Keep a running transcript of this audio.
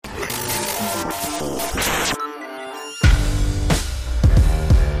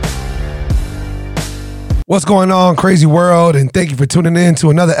What's going on, crazy world? And thank you for tuning in to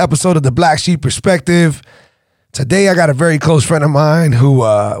another episode of the Black Sheep Perspective. Today, I got a very close friend of mine who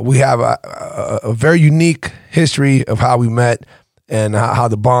we have a very unique history of how we met and how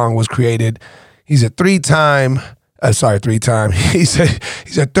the bond was created. He's a three-time. He's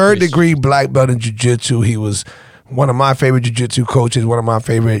a third degree black belt in jiu-jitsu. He was one of my favorite jiu-jitsu coaches, one of my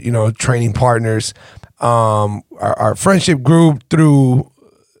favorite, training partners. Our friendship grew through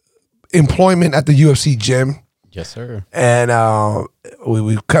employment at the UFC gym. Yes, sir. And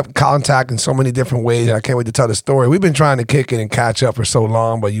we've kept contact in so many different ways. And I can't wait to tell the story. We've been trying to kick it and catch up for so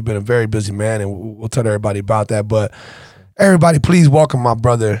long, but you've been a very busy man, and we'll tell everybody about that. But everybody, please welcome my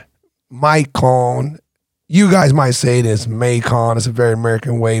brother, Mike Cohn. You guys might say it as Maycon. It's a very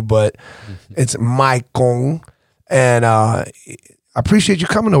American way, but it's Mike Cohn. And I appreciate you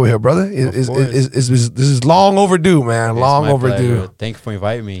coming over here, brother. This is long overdue, man. Long overdue. Pleasure. Thank you for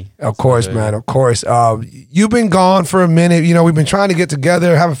inviting me. Of course, man. Of course. You've been gone for a minute. We've been trying to get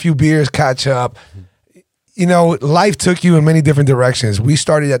together, have a few beers, catch up. Life took you in many different directions. We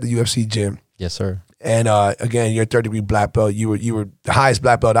started at the UFC gym. Yes, sir. And again, you're a third degree black belt. You were the highest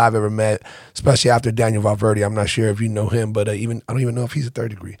black belt I've ever met, especially after Daniel Valverde. I'm not sure if you know him, but I don't even know if he's a third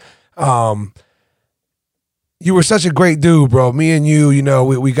degree. You were such a great dude, bro. Me and you,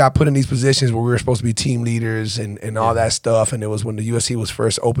 we got put in these positions where we were supposed to be team leaders and all that stuff. And it was when the UFC was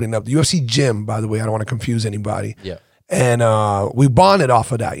first opening up. The UFC gym, by the way, I don't want to confuse anybody. Yeah. And we bonded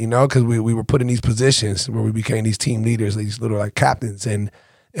off of that, because we were put in these positions where we became these team leaders, these little like captains. And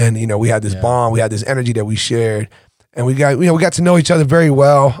we had this bond, we had this energy that we shared. And we got to know each other very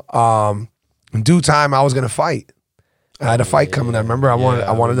well. In due time, I was going to fight. I had a fight coming. I remember I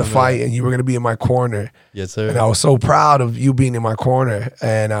wanted to fight, and you were going to be in my corner. Yes, sir. And I was so proud of you being in my corner.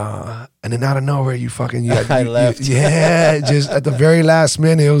 And then out of nowhere, you I left. Just at the very last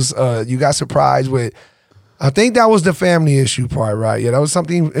minute, it was you got surprised with. I think that was the family issue part, right? Yeah, that was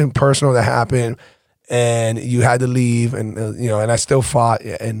something impersonal that happened, and you had to leave, and and I still fought,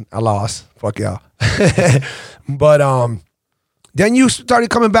 and I lost. Fuck y'all. But then you started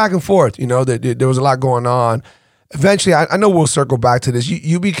coming back and forth. There was a lot going on. Eventually, I know we'll circle back to this.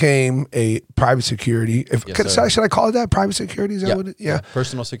 You became a private security. Should I call it that? Private security? Is that what it? Yeah.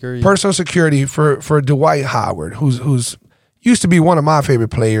 Personal security. Personal security for Dwight Howard, who's used to be one of my favorite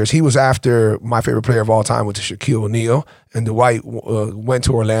players. He was after my favorite player of all time, which is Shaquille O'Neal. And Dwight went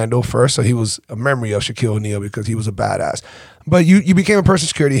to Orlando first, so he was a memory of Shaquille O'Neal because he was a badass. But you became a personal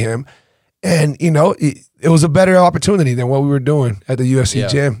security to him. And, it was a better opportunity than what we were doing at the UFC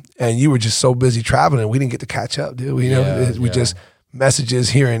gym. And you were just so busy traveling. We didn't get to catch up, dude. We just messages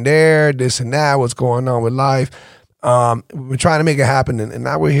here and there, this and that, what's going on with life. We're trying to make it happen. And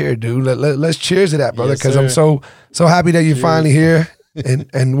now we're here, dude. Let's cheers to that, brother, because I'm so happy that you're finally here.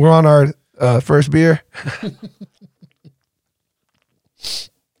 And we're on our first beer.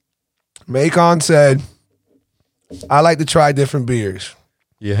 Macon said, I like to try different beers.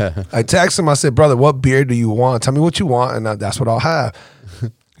 Yeah. I texted him. I said, brother, what beer do you want? Tell me what you want, and that's what I'll have.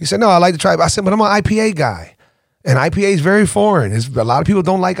 He said, no, I like to try. I said, but I'm an IPA guy. And IPA is very foreign. A lot of people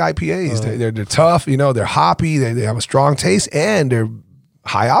don't like IPAs. They're tough, they're hoppy, they have a strong taste, and they're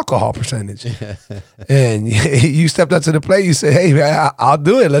high alcohol percentage. Yeah. And you stepped up to the plate. You said, hey, man, I'll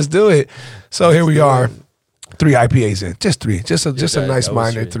do it. Let's do it. So here we are, 3 IPAs in. Just 3. Just a nice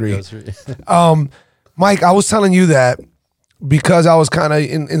minor 3. Mike, I was telling you that because I was kind of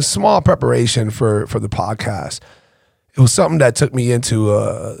in small preparation for the podcast. It was something that took me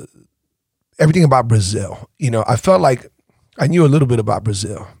into everything about Brazil. I felt like I knew a little bit about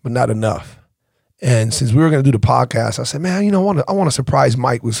Brazil, but not enough. And since we were going to do the podcast, I said, man, I want to surprise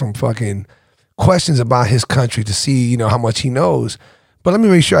Mike with some fucking questions about his country to see, how much he knows. But let me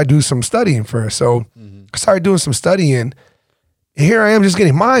make sure I do some studying first. So I started doing some studying. Here I am just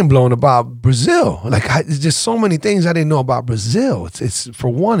getting mind blown about Brazil. There's just so many things I didn't know about Brazil. It's for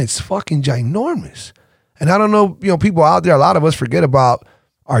one, it's fucking ginormous. And I don't know, people out there, a lot of us forget about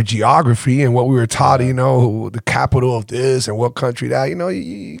our geography and what we were taught, the capital of this and what country that,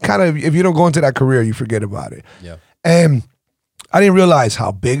 you kind of, if you don't go into that career, you forget about it. Yeah. And I didn't realize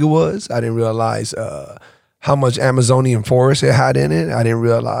how big it was. I didn't realize how much Amazonian forest it had in it. I didn't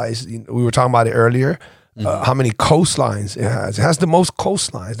realize, we were talking about it earlier, how many coastlines it has. It has the most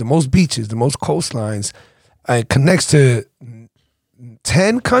coastlines, the most beaches, the most coastlines. It connects to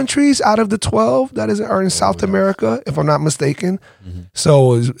 10 countries out of the 12 that are in South America, if I'm not mistaken.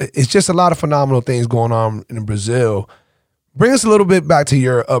 So it's just a lot of phenomenal things going on in Brazil. Bring us a little bit back to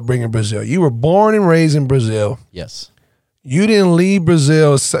your upbringing in Brazil. You were born and raised in Brazil. Yes. You didn't leave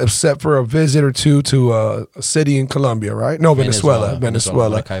Brazil except for a visit or two to a city in Colombia, right? No, Venezuela.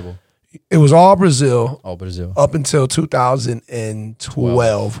 Maracaibo. It was all Brazil. All Brazil. Up until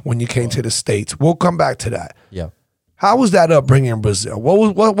 2012 when you came to the States. We'll come back to that. Yeah. How was that upbringing in Brazil?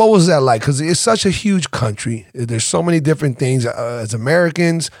 What was that like? Because it's such a huge country. There's so many different things. As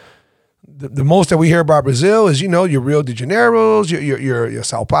Americans, the most that we hear about Brazil is, your Rio de Janeiro's, your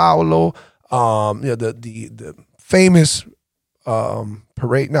Sao Paulo, the famous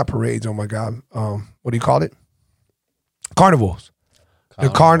not parades. Oh my God, what do you call it? Carnivals. The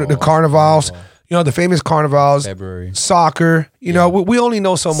carnivals. The famous carnivals. February. Soccer. We only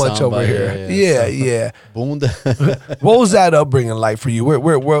know so much Samba, over here. Yeah. Bunda. What was that upbringing like for you?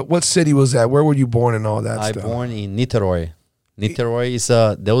 What city was that? Where were you born and all that stuff? I born in Niterói. Niterói is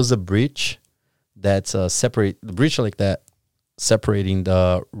there was a bridge that's separate the bridge like that separating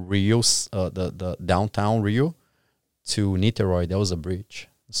the Rio's the downtown Rio to Niterói. There was a bridge.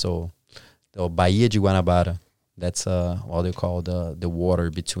 So the Baía de Guanabara. That's what they call the water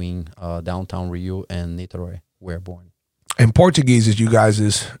between downtown Rio and Niterói, where born. And Portuguese is you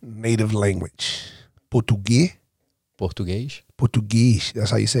guys' native language. Português? Português. That's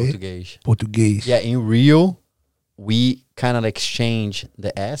how you say it? Português. Yeah, in Rio, we kind of exchange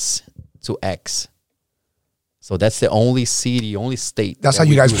the S to X. So that's the only city, only state. That's how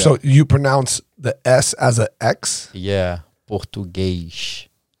you guys, so you pronounce the S as a X? Yeah, Português.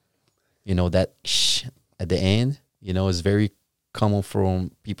 That sh at the end, is very common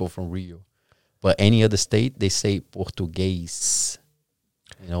from people from Rio. But any other state, they say Português,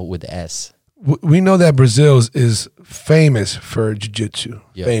 with the S. We know that Brazil is famous for jiu-jitsu.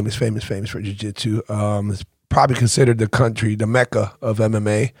 Yeah. Famous for jiu-jitsu. It's probably considered the Mecca of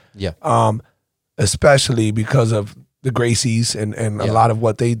MMA. Yeah. Especially because of the Gracies and a lot of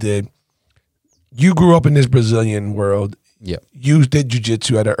what they did. You grew up in this Brazilian world. Yeah. You did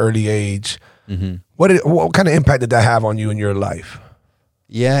jiu-jitsu at an early age. Mm-hmm. What kind of impact did that have on you in your life?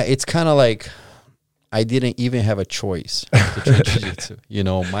 Yeah, it's kind of like I didn't even have a choice to train jiu-jitsu.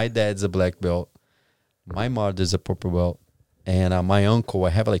 My dad's a black belt. My mother's a purple belt. And my uncle, I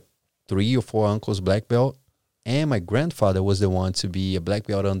have like 3 or 4 uncles black belt. And my grandfather was the one to be a black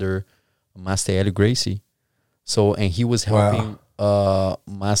belt under Master Hélio Gracie. So, and he was helping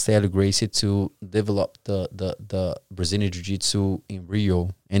Master Hélio Gracie to develop the Brazilian jiu-jitsu in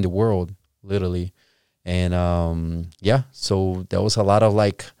Rio and the world, literally. And so there was a lot of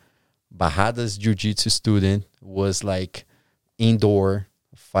like Barrada's jiu-jitsu student was like indoor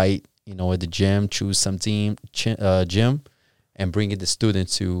fight, at the gym, choose some gym and bring the student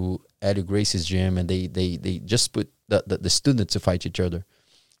to Hélio Gracie's gym, and they just put the students to fight each other.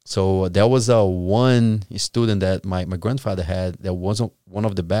 So there was one student that my grandfather had that wasn't one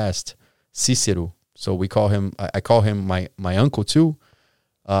of the best, Cicero. So I call him my uncle too.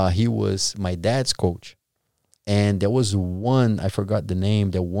 He was my dad's coach. And there was one, I forgot the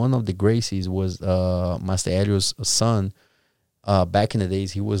name, that one of the Gracies was Master Hélio's son. Back in the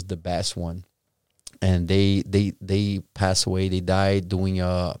days, he was the best one. And they passed away. They died doing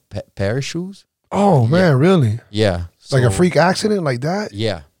parachutes. Oh, man, really? Yeah. Like a freak accident like that?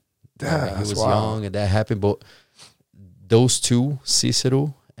 Yeah. He was wild. young and that happened. But those two,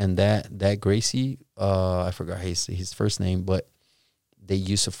 Cicero and that Gracie, I forgot his first name, but they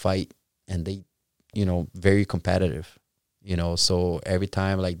used to fight and they, very competitive, so every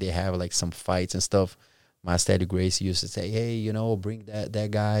time like they have like some fights and stuff, Master Hélio Gracie used to say, hey, bring that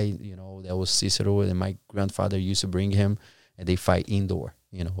guy, that was Cicero, and my grandfather used to bring him and they fight indoor,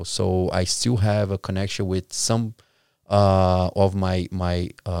 so I still have a connection with some of my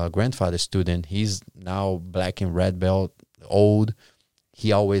grandfather's student. He's now black and red belt, old.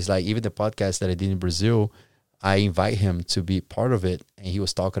 He always like, even the podcast that I did in Brazil, I invite him to be part of it, and he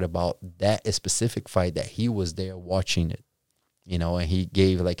was talking about that specific fight that he was there watching it, and he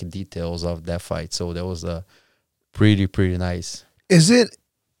gave like details of that fight. So that was pretty nice.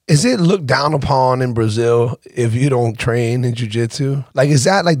 Is it looked down upon in Brazil if you don't train in jiu-jitsu? Like, is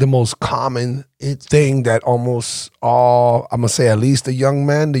that like the most common thing that almost all, I'm gonna say at least the young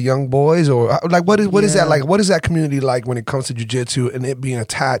men, the young boys, or like what is that like? What is that community like when it comes to jiu-jitsu and it being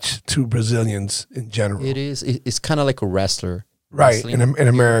attached to Brazilians in general? It is. It's kind of like a wrestler, right? In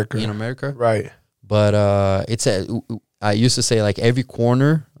America, in America, right? But I used to say like every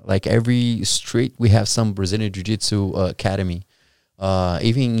corner, like every street, we have some Brazilian jiu-jitsu academy.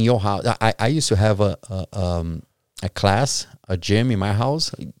 Even in your house, I used to have a class, a gym in my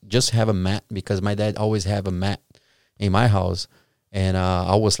house, just have a mat, because my dad always have a mat in my house. And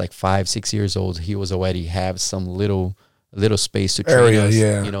I was like 5-6 years old. He was already have some little space to train us,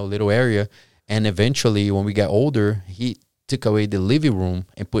 little area. And eventually when we got older, he took away the living room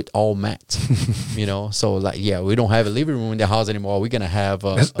and put all mats. You know, so like, yeah, we don't have a living room in the house anymore. We're gonna have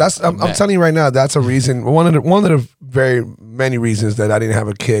I'm telling you right now, that's a reason. One of the very many reasons that I didn't have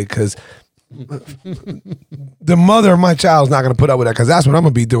a kid, because the mother of my child is not going to put up with that, because that's what I'm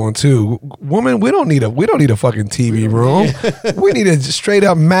going to be doing too. Woman, we don't need a fucking TV room. We need a straight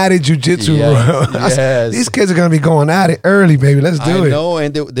up matted jiu-jitsu room. Yes. These kids are going to be going at it early, baby. Let's do it. I know,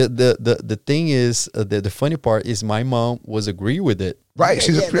 and the thing is, the funny part is my mom was agree with it. Right,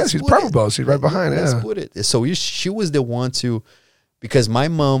 she's purple belt. She's right behind it. Let's put it. So she was the one to, because my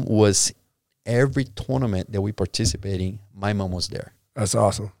mom was every tournament that we participate in, my mom was there. That's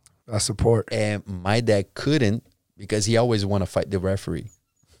awesome. That's support. And my dad couldn't, because he always want to fight the referee.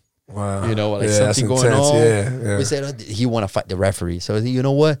 Wow. You know, like something going on. Yeah. We said, he want to fight the referee. So you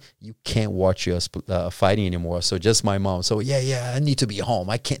know what? You can't watch us fighting anymore. So just my mom. So yeah, I need to be home.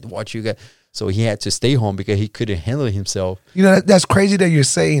 I can't watch you guys. So he had to stay home because he couldn't handle himself. You know, that's crazy that you're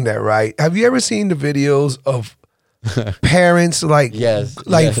saying that, right? Have you ever seen the videos of parents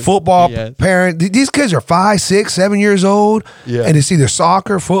football parent? These kids are 5, 6, 7 years old, and it's either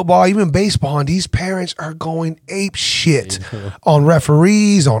soccer, football, even baseball, and these parents are going ape shit on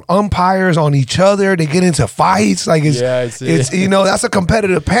referees, on umpires, on each other. They get into fights. Like it's you know, that's a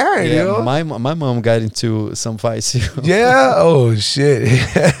competitive parent. Yeah, you know? my mom got into some fights too. Yeah. Oh shit.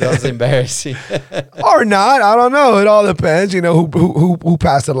 That was embarrassing. Or not. I don't know. It all depends. You know who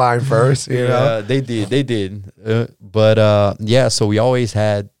passed the line first. You know? They did. But yeah, so we always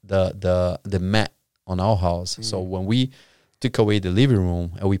had the mat on our house. So when we took away the living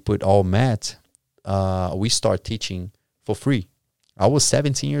room and we put all mats, we start teaching for free. I was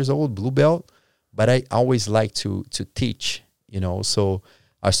 17 years old, blue belt, but I always liked to teach, you know. So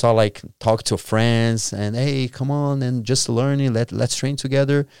I started like talk to friends and, hey, come on, and just learning. Let's train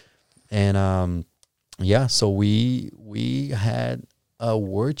together. And yeah, so we had a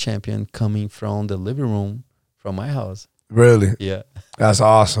world champion coming from the living room from my house. Really? Yeah. That's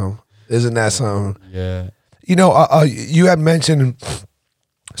awesome. Isn't that something? Yeah. You know, you had mentioned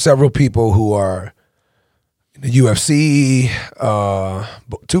several people who are in the UFC.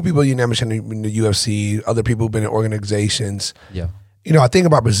 2 people you mentioned in the UFC. Other people who've been in organizations. Yeah. You know, I think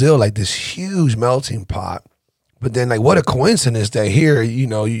about Brazil like this huge melting pot. But then, like, what a coincidence that here, you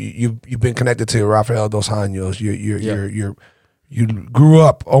know, you've been connected to Rafael dos Anjos. You grew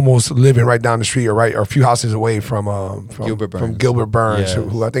up almost living right down the street or a few houses away from Gilbert Burns, yes.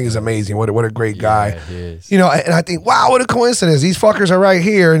 who I think is amazing. What a great guy. He is. You know, and I think, wow, what a coincidence. These fuckers are right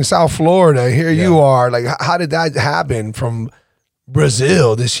here in South Florida. Here you are. Like, how did that happen from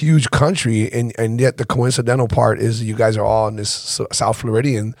Brazil, this huge country, and yet the coincidental part is you guys are all in this South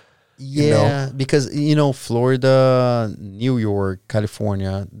Floridian. Yeah, you know? Because, you know, Florida, New York,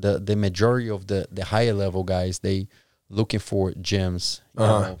 California, the majority of the higher level guys, they looking for gyms, you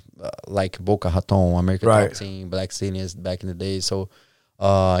know, like Boca Raton, American Top Team, Black Stallions back in the day. So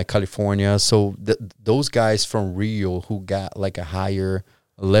California. So those guys from Rio who got like a higher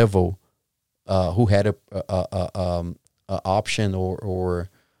level, who had a option or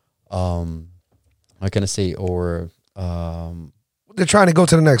how can I say, or they're trying to go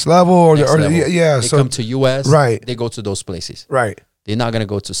to the next level, level. They so come to US, right? They go to those places, right? They're not gonna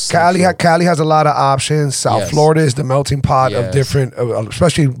go to Cali has a lot of options. South Florida is the melting pot of different,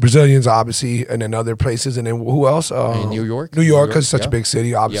 especially Brazilians, obviously, and then other places. And then who else? New York. New York, because it's such a big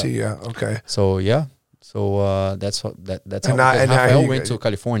city, obviously. Yeah. Okay. So that's how and Rafael went to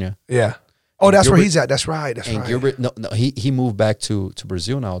California. Yeah. Oh, and that's Gilbert, where he's at. That's right. That's right. Gilbert, no, he moved back to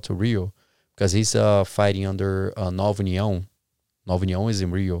Brazil now, to Rio, because he's fighting under Nova União. Nova União is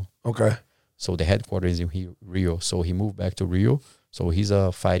in Rio. Okay. So the headquarters is in Rio. So he moved back to Rio. So he's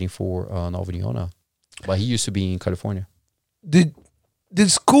fighting for Nova União now. But he used to be in California. Did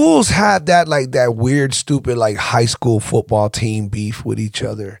schools have that weird, stupid, like high school football team beef with each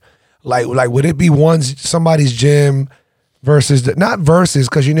other? Like would it be somebody's gym versus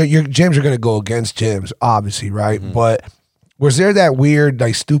because you know your gyms are gonna go against gyms, obviously, right? Mm-hmm. But was there that weird,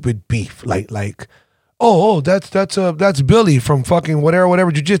 like, stupid beef, like oh, that's Billy from fucking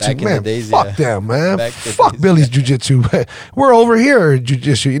whatever jiu-jitsu. Man, fuck them, man. Fuck Billy's jiu-jitsu. We're over here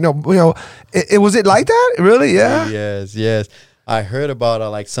jiu-jitsu. You know. It was it like that? Really? Yeah. Yes. I heard about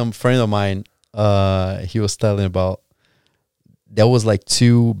like some friend of mine. He was telling about there was like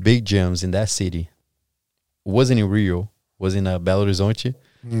 2 big gyms in that city. It wasn't in Rio. It was in Belo Horizonte.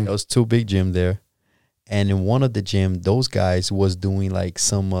 There was 2 big gyms there. And in one of the gym, those guys was doing like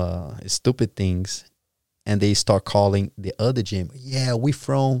some stupid things. And they start calling the other gym, we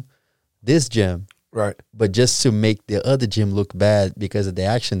from this gym. Right. But just to make the other gym look bad because of the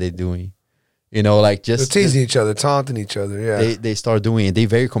action they're doing. You know, like They're just teasing each other, taunting each other. Yeah, they start doing it. They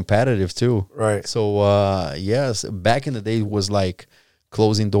very competitive too. right. So yes, back in the day it was like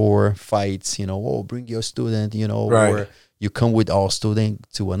closing door fights. You know, oh, bring your student. You know, Right. or you come with all student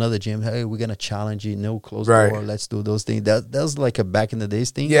to another gym. Hey, we're gonna challenge you. No, close Right. door. Let's do those things. That was like a back in the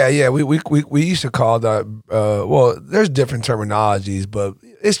days thing. Yeah. We used to call that. Well, there's different terminologies, but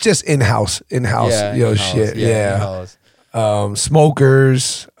it's just in-house, Yeah, you know, in-house. shit. Yeah. in-house.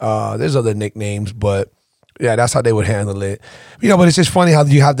 Smokers. There's other nicknames, but yeah, that's how they would handle it. You know, but it's just funny how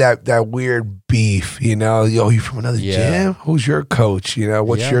you have that weird beef. You know, yo, you from another Yeah. gym? Who's your coach? You know,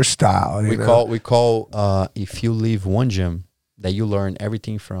 what's Yeah. your style? We You know? call if you leave one gym that you learn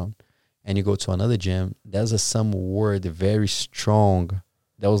everything from, and you go to another gym, there's some word very strong.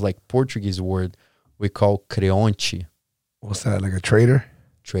 That was like Portuguese word. We call creonte, What's that? Like a trader?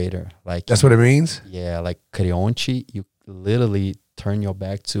 trader. Like That's what it means. yeah, like creonte. You literally turn your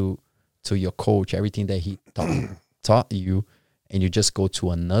back to your coach, everything that he taught you, and you just go to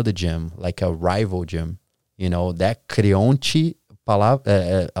another gym, like a rival gym. You know, that creonte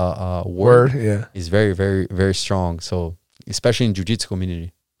word Yeah. is very, very, very strong. So especially in jiu-jitsu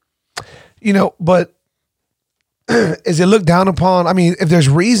community. You know, but is it looked down upon? I mean, if there's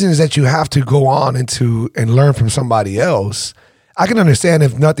reasons that you have to go on and learn from somebody else, I can understand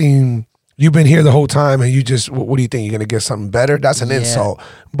if nothing, you've been here the whole time and you just, what do you think? You're going to get something better? That's an Yeah. insult.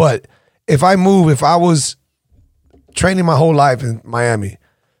 But if I was training my whole life in Miami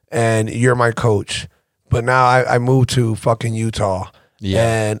and you're my coach, but now I moved to fucking Utah.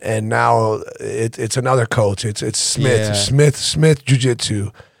 Yeah. And now it's another coach. It's Smith, Yeah. Smith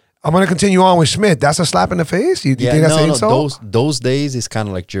Jiu-Jitsu. I'm gonna continue on with Smith. That's a slap in the face. You think that's an insult? Those days is kind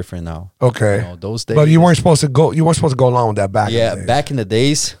of like different now. Okay, You know, those days. but you weren't supposed to go. You weren't supposed to go along with that back. Yeah, in the days. back in the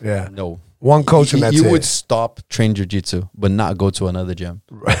days. Yeah. No. One coach and that's you it. would stop train jiu-jitsu, but not go to another gym.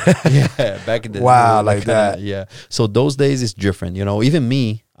 Yeah, back in the Wow, day, like that. Yeah. So those days is different. You know, even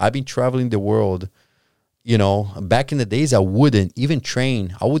me, I've been traveling the world. You know, back in the days, I wouldn't even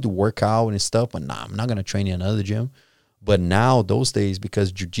train. I would work out and stuff, but nah, I'm not gonna train in another gym. But now, those days,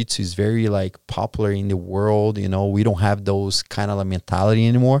 because jiu-jitsu is very like popular in the world, you know, we don't have those kind of like mentality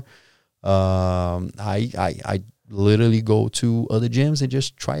anymore. I literally go to other gyms and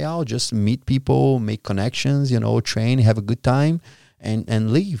just try out, just meet people, make connections, you know, train, have a good time,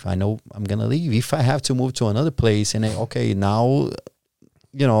 and leave. I know I'm gonna leave. If I have to move to another place and okay, now,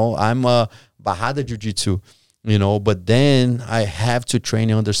 you know, I'm a Bajada Jiu-Jitsu, you know, but then I have to train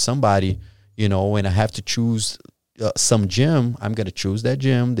under somebody, you know, and I have to choose some gym. I'm gonna choose that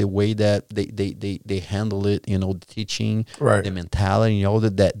gym the way that they handle it, you know, the teaching, Right. the mentality, you know,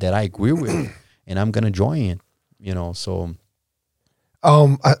 that I agree with, and I'm gonna join it, you know. So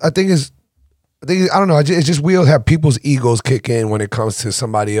I think I don't know. It's just we'll have people's egos kick in when it comes to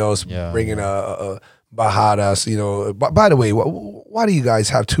somebody else bringing a Bajadas. You know. By the way, why do you guys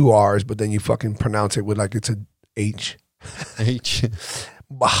have two R's but then you fucking pronounce it with like it's a H? H.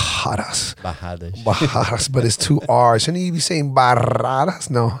 Bajadas. Bajadas. But it's two R's. Shouldn't you be saying Baradas?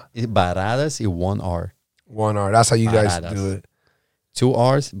 No. Baradas is one R. One R. That's how you guys Baradas. do it. Two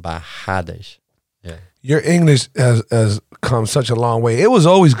R's, Bajadas. Yeah. Your English has come such a long way. It was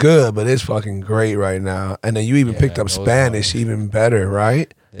always good, but it's fucking great right now. And then you even picked up Spanish, even better,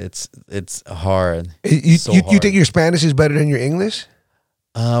 right? It's hard. You hard. think your Spanish is better than your English?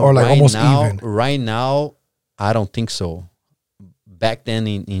 Or like almost even? Right now, I don't think so. Back then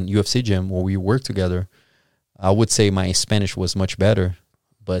in UFC gym when we worked together, I would say my Spanish was much better.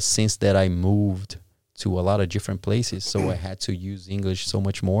 But since that I moved to a lot of different places, so I had to use English so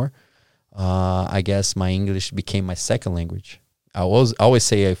much more. I guess my English became my second language. I always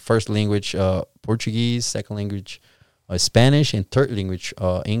say a first language Portuguese, second language Spanish, and third language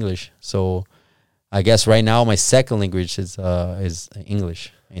English. So I guess right now my second language is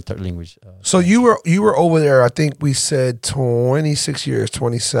English, and third language. So you were over there. I think we said 26 years,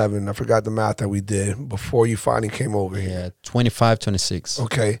 27. I forgot the math that we did before you finally came over here. Yeah, 25, 26.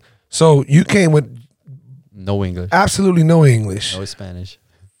 Okay, so you came with No English. absolutely no English. No Spanish.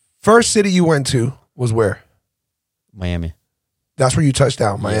 First city you went to was where? Miami. That's where you touched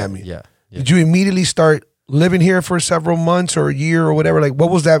down, Miami. Yeah. Did you immediately start living here for several months or a year or whatever? Like,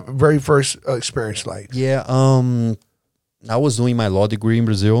 what was that very first experience like? Yeah. I was doing my law degree in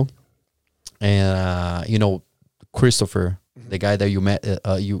Brazil, and you know, Christopher, the guy that you met,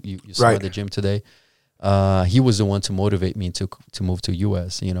 you saw Right. at the gym today. He was the one to motivate me to move to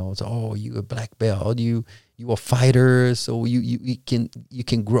US. You know, so you a black belt, you a fighter, so you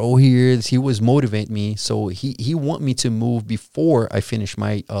can grow here. He was motivating me, so he want me to move before I finish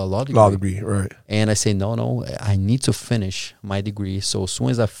my law degree. Law degree, right? And I say no, I need to finish my degree. So as soon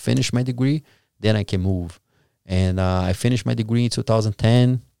as I finish my degree, then I can move. And I finished my degree in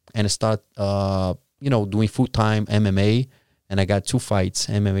 2010, and I started, doing full-time MMA. And I got 2 fights,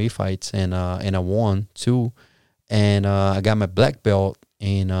 MMA fights, and I won 2. And I got my black belt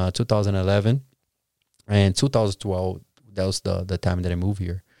in 2011. And 2012, that was the time that I moved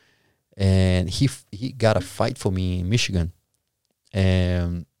here. And he got a fight for me in Michigan.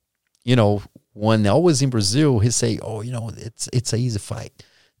 And, when I was in Brazil, he say, oh, it's an easy fight.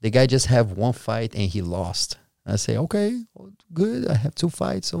 The guy just have 1 fight and he lost. I say, okay, good. I have 2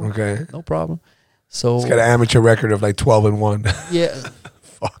 fights, so okay, no problem. So he's got an amateur record of like 12-1. Yeah.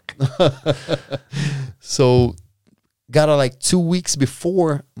 Fuck. So got like 2 weeks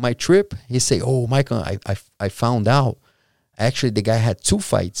before my trip, he say, oh, Michael, I found out. Actually, the guy had 2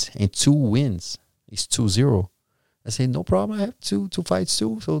 fights and 2 wins. It's 2-0. I say, no problem. I have two fights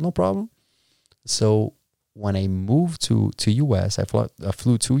too, so no problem. So when I moved to U.S., I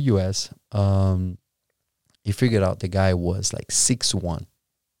flew to U.S., he figured out the guy was like 6'1".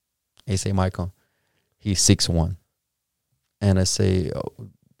 He say, Michael, he's 6'1". And I say, oh,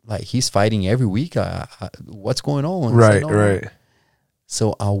 like, he's fighting every week. What's going on? Right, no. right.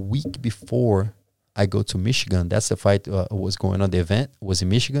 So a week before I go to Michigan, that's the fight was going on. The event was in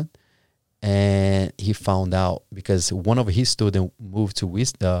Michigan. And he found out because one of his students moved to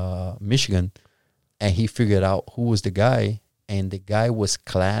Michigan, and he figured out who was the guy. And the guy was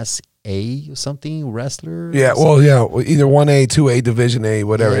Class A or something, wrestler. Yeah, well, yeah, either 1A, 2A, Division A,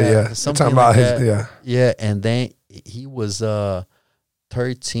 whatever. Yeah, something talking about like his. that. Yeah. And then he was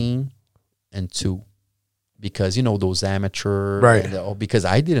 13-2 because those amateur, right? Because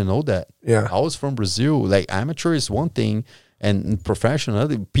I didn't know that. Yeah, I was from Brazil. Like, amateur is one thing, and professional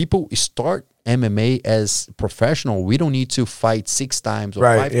other. People start MMA as professional. We don't need to fight 6 times or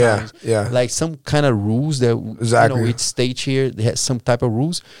 5 times. Yeah, like some kind of rules that each state here they have some type of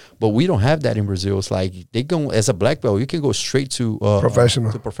rules, but we don't have that in Brazil. It's like they go as a black belt, you can go straight to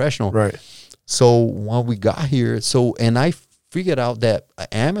professional. Right. So when we got here, and I figured out that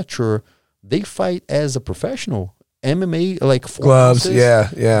amateur, they fight as a professional. MMA, like gloves,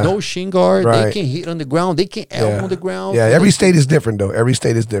 ounces, no shin guard. Right. They can hit on the ground. They can elbow on the ground. Yeah, every state is different though. Every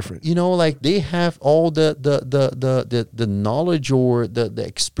state is different. Like they have all the knowledge or the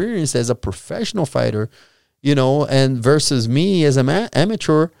experience as a professional fighter, and versus me as an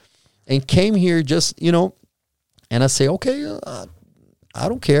amateur, and came here just and I say, okay, I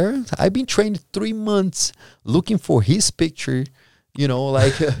don't care. I've been trained 3 months looking for his picture.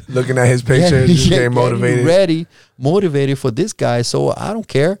 Like looking at his picture, just getting motivated. Motivated for this guy. So I don't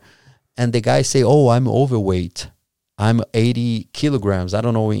care. And the guy say, oh, I'm overweight. I'm 80 kilograms. I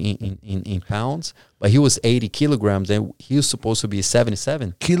don't know in pounds, but he was 80 kilograms and he was supposed to be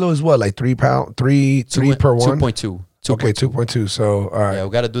 77. Kilo is what, like 3 pounds, 3 per one? 2.2. Okay, 2.2. So, all right. Yeah,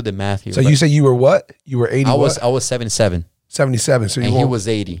 we got to do the math here. So you say you were what? You were 80 I was 77. 77. So he was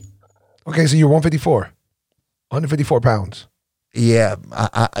 80. Okay, so you're 154 pounds. Yeah,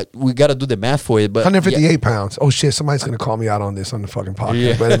 we got to do the math for it. But 158 pounds. Oh, shit. Somebody's going to call me out on this on the fucking podcast.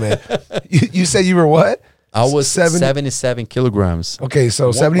 Yeah. Wait a minute. You said you were what? I was 77 kilograms. Okay,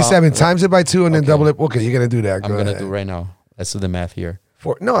 so 77 times it by 2 and then double it. Okay, you're going to do that. I'm going to do right now. Let's do the math here.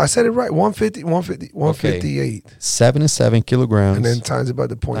 No, I said it right. 158. Okay. 77 kilograms. And then times it by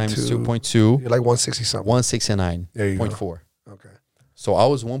the 0.2. Times 2.2. You're like 160 something. 169. There you 0.4. go. Okay. So I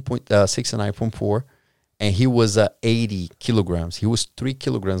was 169.4. And he was 80 kilograms. He was 3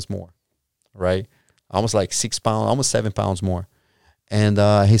 kilograms more, right? Almost like 6 pounds, almost 7 pounds more. And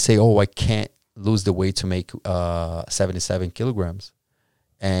he say, oh, I can't lose the weight to make 77 kilograms.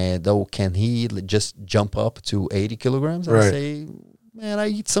 And though, can he just jump up to 80 kilograms? And I say, man, I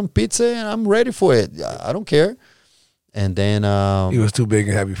eat some pizza and I'm ready for it. I don't care. And then he was too big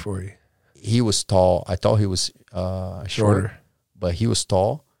and heavy for you. He was tall. I thought he was shorter, but he was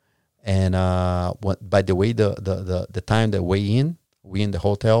tall. And by the way, the time that we in the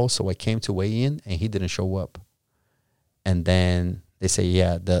hotel, so I came to weigh in and he didn't show up. And then they say,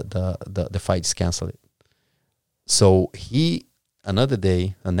 yeah, the fight's canceled. So the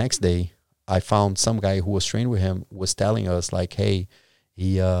next day, I found some guy who was trained with him was telling us like, hey,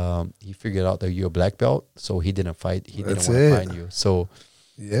 he figured out that you're a black belt, so he didn't fight. He didn't want to fight you. So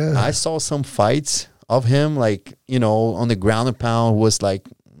yeah, I saw some fights of him, like, on the ground and pound was like,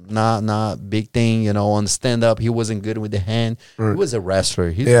 not big thing, on the stand up he wasn't good with the hand. He was a wrestler.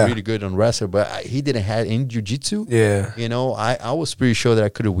 He's really good on wrestler, but he didn't have in jiu-jitsu. Yeah, I was pretty sure that I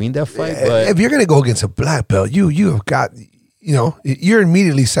could have win that fight. But if you're gonna go against a black belt, you have got, you're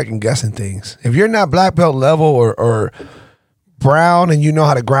immediately second guessing things. If you're not black belt level or brown and you know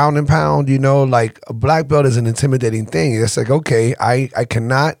how to ground and pound, like a black belt is an intimidating thing. It's like, okay, I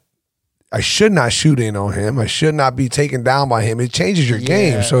cannot I should not shoot in on him. I should not be taken down by him. It changes your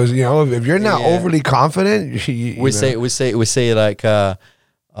game. So if you're not overly confident, we say like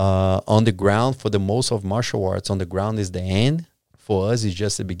on the ground, for the most of martial arts, on the ground is the end. For us, it's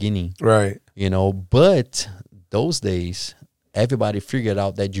just the beginning, right? But those days, everybody figured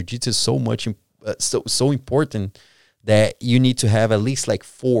out that jiu-jitsu is so much so important that you need to have at least like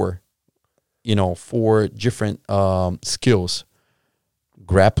four different skills: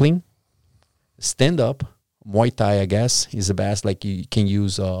 grappling, stand up, Muay Thai, I guess, is the best. Like you can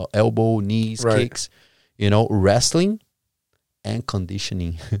use elbow, knees, kicks, wrestling, and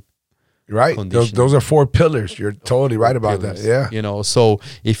conditioning. Right. Those are 4 pillars. You're totally right about that. Yeah. So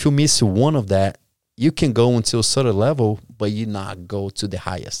if you miss one of that, you can go until a certain level, but you not go to the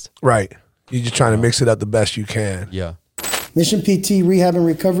highest. Right. You're just trying to mix it up the best you can. Yeah. Mission PT Rehab and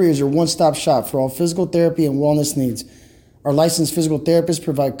Recovery is your one-stop shop for all physical therapy and wellness needs. Our licensed physical therapists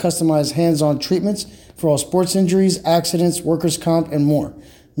provide customized hands-on treatments for all sports injuries, accidents, workers' comp, and more.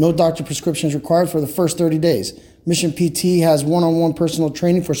 No doctor prescriptions required for the first 30 days. Mission PT has one-on-one personal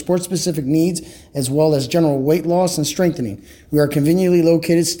training for sport-specific needs, as well as general weight loss and strengthening. We are conveniently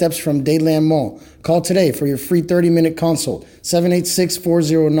located steps from Dayland Mall. Call today for your free 30-minute consult,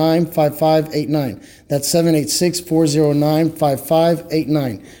 786-409-5589. That's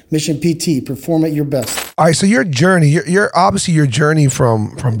 786-409-5589. Mission PT, perform at your best. All right, so your journey, you're obviously your journey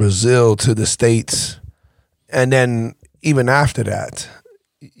from Brazil to the States, and then even after that,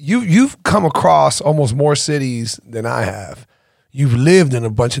 You've come across almost more cities than I have. You've lived in a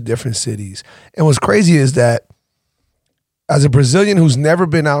bunch of different cities. And what's crazy is that as a Brazilian who's never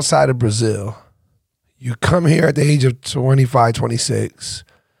been outside of Brazil, you come here at the age of 25, 26.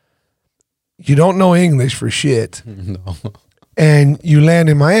 You don't know English for shit. No. And you land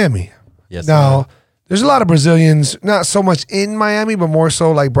in Miami. Yes. Now, there's a lot of Brazilians, not so much in Miami, but more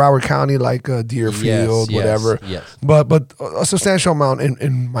so like Broward County, like Deerfield, whatever. Yes. But a substantial amount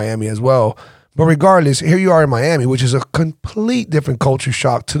in Miami as well. But regardless, here you are in Miami, which is a complete different culture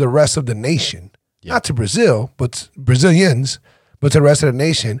shock to the rest of the nation. Yeah. Not to Brazil, but Brazilians, but to the rest of the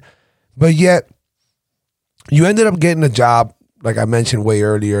nation. But yet, you ended up getting a job, like I mentioned way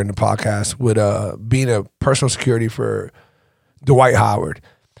earlier in the podcast, with being a personal security for Dwight Howard.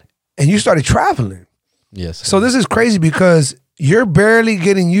 And you started traveling. Yes. So this is crazy because you're barely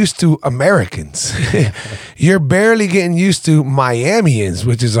getting used to Americans. You're barely getting used to Miamians,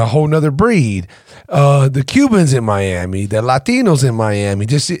 which is a whole nother breed. The Cubans in Miami, the Latinos in Miami,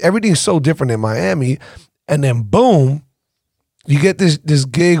 just everything's so different in Miami. And then boom, you get this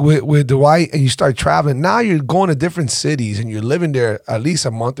gig with Dwight and you start traveling. Now you're going to different cities and you're living there at least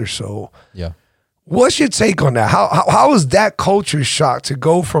a month or so. Yeah. What's your take on that? How is that culture shock to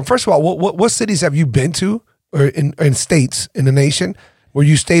go from, first of all, what cities have you been to, or in states in the nation where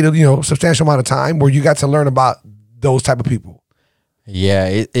you stayed a substantial amount of time where you got to learn about those type of people?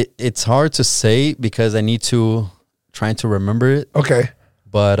 Yeah, it's hard to say because I need to try to remember it. Okay.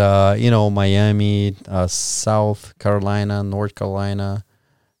 But Miami, South Carolina, North Carolina,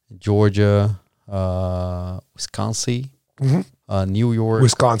 Georgia, Wisconsin. Mm-hmm. New York,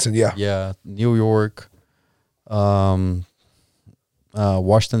 Wisconsin, yeah, New York, Washington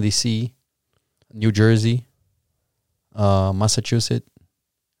D.C., New Jersey, Massachusetts,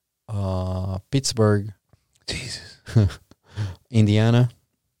 Pittsburgh, Jesus, Indiana.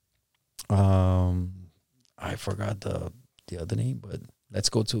 I forgot the other name, but let's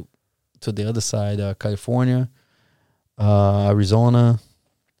go to the other side. California, Arizona.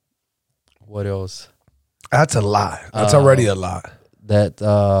 What else? That's a lot. That's already a lot. That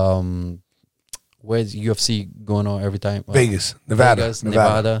where's UFC going on every time? Vegas,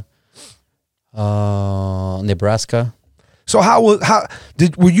 Nevada. Nebraska. So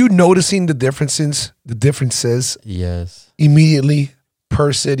were you noticing the differences? Yes. Immediately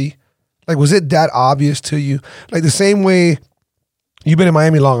per city? Like, was it that obvious to you? Like the same way you've been in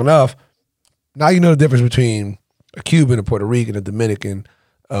Miami long enough, now you know the difference between a Cuban, a Puerto Rican, a Dominican,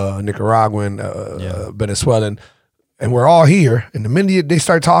 Nicaraguan, Venezuelan, and we're all here. And the minute they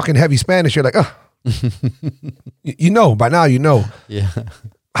start talking heavy Spanish, you're like, oh, by now you know. Yeah.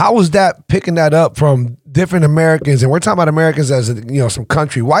 How was that picking that up from different Americans? And we're talking about Americans as some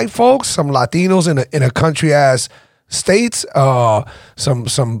country white folks, some Latinos in a country as states,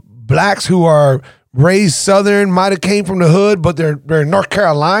 some blacks who are raised Southern, might have came from the hood, but they're in North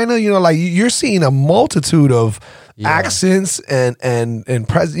Carolina. Like you're seeing a multitude of accents and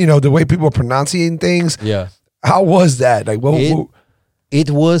the way people are pronouncing things. Yeah. How was that? Like, it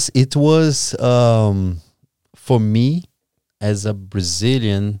was for me as a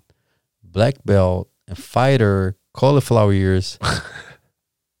Brazilian black belt and fighter, cauliflower ears.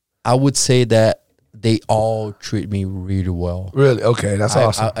 I would say that they all treat me really well. Really? Okay, that's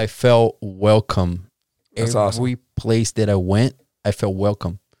awesome. I felt welcome. That's Every awesome. place that I went, I felt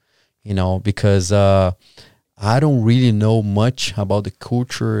welcome. You know, because I don't really know much about the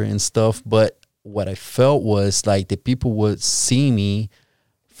culture and stuff, but what I felt was like the people would see me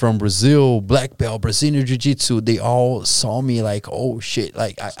from Brazil, black belt, Brazilian Jiu-Jitsu. They all saw me like, oh shit,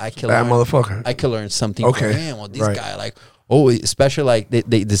 like I can Bad learn, motherfucker. I can learn something Okay. from him. Or this Right. guy, like, oh, especially like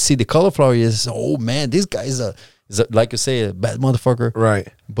they see the cauliflower is, oh man, this guy is a like you say, a bad motherfucker. Right.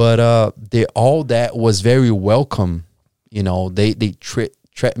 But they all that was very welcome. You know, they treat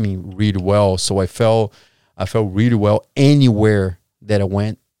me really well. So I felt really well anywhere that I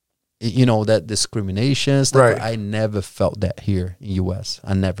went. You know, that discrimination stuff. Right. I never felt that here in US.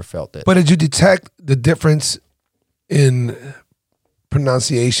 I never felt that. But did you detect the difference in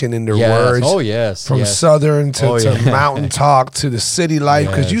pronunciation in their Yes. words? Oh yes. From yes. Southern to, Oh, to yeah. mountain talk to the city life?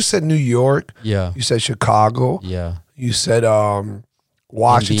 Because Yes. you said New York, Yeah. you said Chicago, Yeah. you said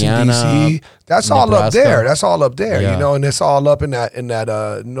Washington, Indiana, D.C. That's all up Nebraska. there. That's all up there, Yeah. you know, and it's all up in that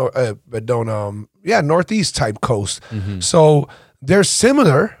northeast type coast. Mm-hmm. So they're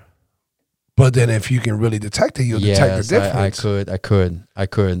similar, but then if you can really detect it, you'll detect the difference. I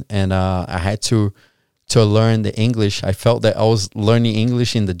could. And I had to learn the English. I felt that I was learning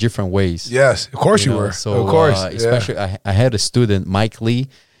English in the different ways. Yes, of course you know, were. So of course, especially I had a student, Mike Lee.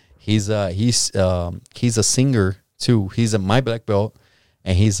 He's a singer too. He's my black belt,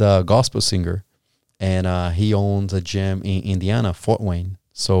 and he's a gospel singer, and he owns a gym in Indiana, Fort Wayne.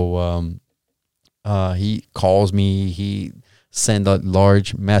 So he calls me. He send a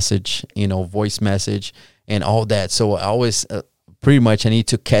large message, voice message and all that. So I always pretty much I need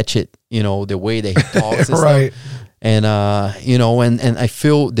to catch it, the way that he talks and right. stuff. And and I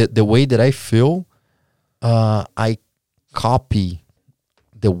feel that the way that I feel, I copy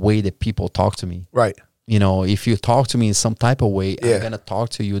the way that people talk to me. Right. If you talk to me in some type of way, Yeah. I'm gonna talk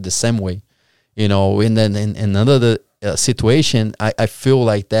to you the same way. And then in another situation, I feel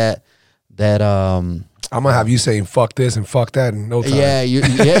like that I'm gonna have you saying fuck this and fuck that in no time. yeah,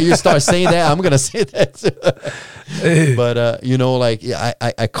 you start saying that, I'm gonna say that too. But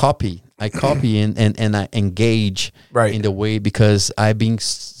I copy and I engage Right. in the way, because I've been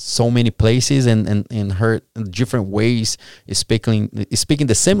so many places and heard different ways speaking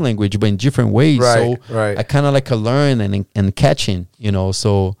the same language but in different ways. Right, So right. I kind of like learn and catching,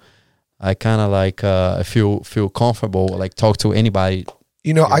 so I kind of like I feel comfortable like talk to anybody.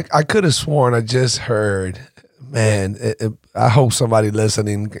 I could have sworn I just heard, man, I hope somebody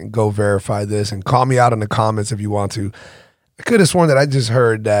listening can go verify this and call me out in the comments if you want to. I could have sworn that I just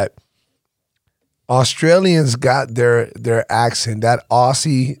heard that Australians got their accent, that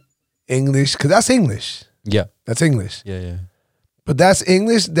Aussie English, because that's English. Yeah. That's English. Yeah. But that's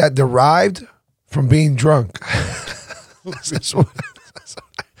English that derived from being drunk. That's what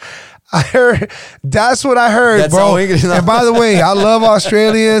I heard. That's what I heard, That's bro. how English- And by the way, I love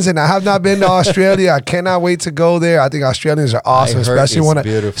Australians, and I have not been to Australia. I cannot wait to go there. I think Australians are awesome, heard especially it's when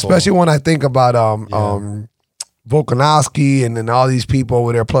beautiful. I think about Volkanovski and all these people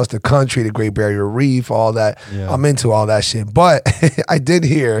over there, plus the country, the Great Barrier Reef, all that. Yeah. I'm into all that shit. But I did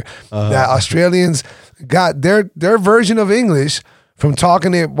hear that Australians got their version of English from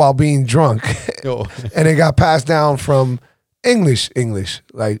talking it while being drunk, Oh. and it got passed down from English,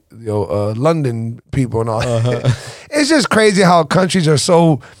 like London people and all. It's just crazy how countries are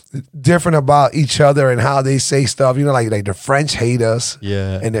so different about each other and how they say stuff. Like the French hate us,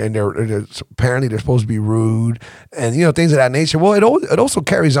 Yeah. and they're apparently they're supposed to be rude, and things of that nature. Well, it also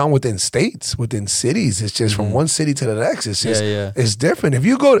carries on within states, within cities. It's just from one city to the next. It's just it's different. If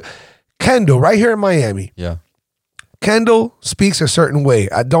you go to Kendall right here in Miami, Yeah. Kendall speaks a certain way.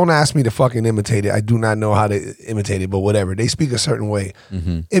 Don't ask me to fucking imitate it. I do not know how to imitate it, but whatever. They speak a certain way.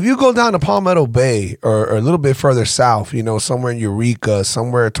 If you go down to Palmetto Bay or a little bit further south, somewhere in Eureka,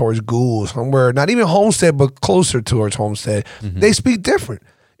 somewhere towards Gould, somewhere not even Homestead, but closer towards Homestead, they speak different.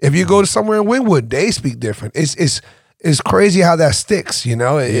 If you go to somewhere in Wynwood, they speak different. It's crazy how that sticks,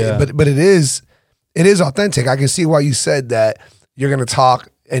 but it is authentic. I can see why you said that you're gonna talk.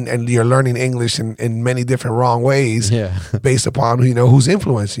 And you're learning English in many different wrong ways, Yeah. based upon who's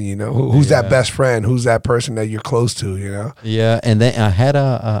influencing you, who's that best friend, who's that person that you're close to, Yeah, and then I had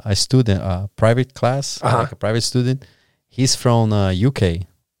a student, a private class, like a private student. He's from UK.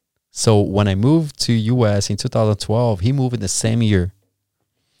 So when I moved to US in 2012, he moved in the same year.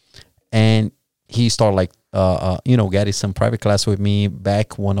 And he started getting some private class with me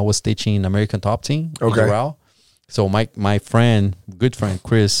back when I was teaching American Top Team. in Okay. Doral. So my good friend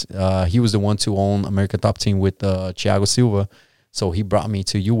Chris, he was the one to own American Top Team with Thiago Silva. So he brought me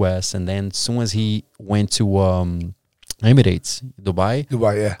to US, and then as soon as he went to Emirates, Dubai,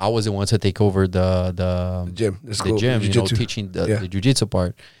 yeah. I was the one to take over the gym, the gym, teaching the jiu-jitsu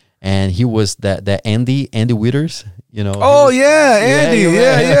part. And he was that Andy Witters, Oh yeah, Andy,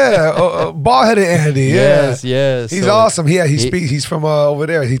 bald-headed Andy, yes. He's So awesome. Yeah, he's from over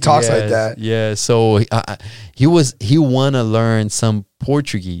there. He talks like that. Yeah, so he wanna learn some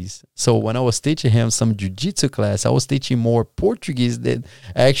Portuguese. So when I was teaching him some jiu-jitsu class, I was teaching more Portuguese than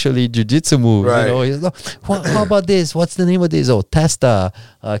actually jiu-jitsu moves. Right. He's like, how about this? What's the name of this? Oh, testa,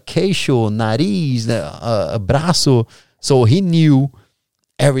 queixo, nariz, braço. So he knew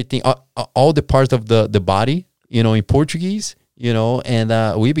everything, all the parts of the body, in Portuguese,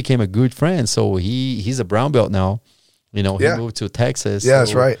 and we became a good friend. So he's a brown belt now. He moved to Texas. Yeah,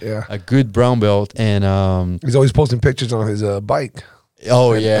 that's right. Yeah, a good brown belt, and he's always posting pictures on his bike.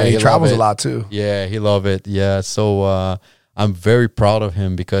 Oh, and, yeah. and he travels a lot too. Yeah, he love it. Yeah, so I'm very proud of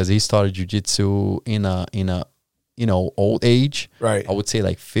him because he started jiu-jitsu in a old age. Right. I would say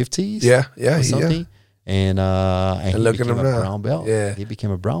like 50s. Yeah, or something. Yeah. And he look at became him a now. brown belt. Yeah. He became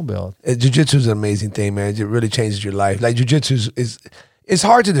a brown belt. Jiu-jitsu is an amazing thing, man. It really changes your life. Like jiu-jitsu it's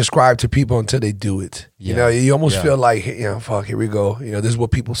hard to describe to people until they do it. Yeah. You almost feel like, fuck, here we go. This is what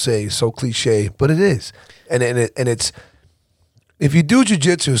people say. It's so cliche, but it is. And it's, if you do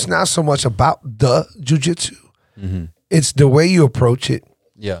jiu-jitsu, it's not so much about the jiu-jitsu. Mm-hmm. It's the way you approach it.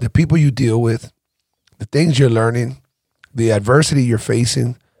 Yeah. The people you deal with, the things you're learning, the adversity you're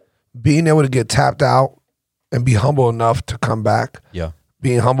facing, being able to get tapped out and be humble enough to come back. Yeah.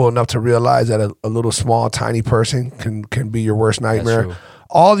 Being humble enough to realize that a little small, tiny person can be your worst nightmare. That's true.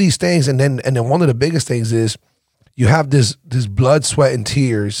 All these things, and then one of the biggest things is you have this blood, sweat, and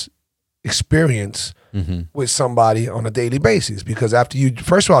tears experience with somebody on a daily basis. Because after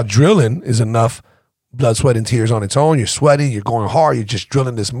first of all, drilling is enough blood, sweat, and tears on its own. You're sweating, you're going hard, you're just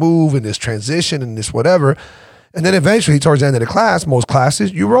drilling this move and this transition and this whatever. And then eventually, towards the end of the class, most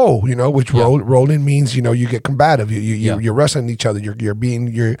classes, you roll, which rolling means, you get combative. You're wrestling each other.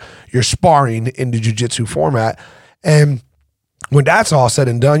 You're sparring in the jiu-jitsu format. And when that's all said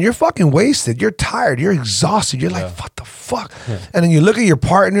and done, you're fucking wasted. You're tired. You're exhausted. You're like, what the fuck? Yeah. And then you look at your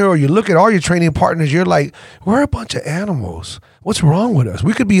partner or you look at all your training partners, you're like, we're a bunch of animals. What's wrong with us?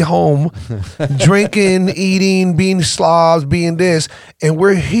 We could be home drinking, eating, being slobs, being this, and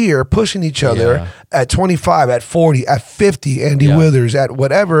we're here pushing each other at 25, at 40, at 50, Andy Withers, at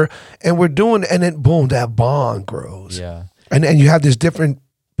whatever, and we're doing, and then boom, that bond grows. Yeah. And you have this different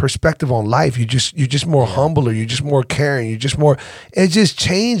perspective on life. You're just more humbler. You're just more caring. You're just more. It just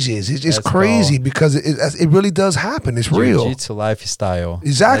changes. It's just crazy because it really does happen. It's real. Jiu-jitsu lifestyle.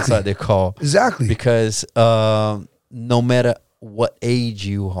 Exactly. That's what they call. Exactly. Because no matter what age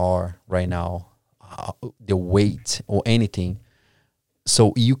you are right now, the weight or anything,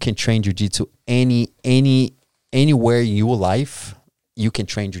 so you can train jiu-jitsu anywhere in your life. You can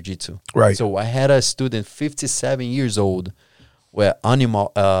train jiu-jitsu. Right. So I had a student, 57 years old. Where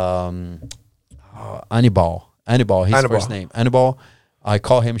Anibal, his first name, Anibal, I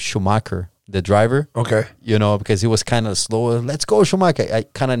call him Schumacher, the driver. Okay. Because he was kind of slow. Let's go, Schumacher. I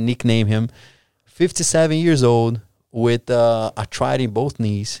kind of nicknamed him. 57 years old with arthritis in both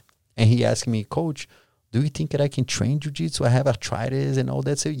knees. And he asked me, Coach, do you think that I can train jiu-jitsu? I have arthritis and all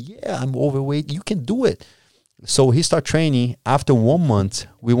that. So, yeah, I'm overweight. You can do it. So he started training. After 1 month,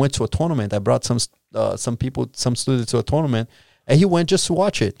 we went to a tournament. I brought some students to a tournament. And he went just to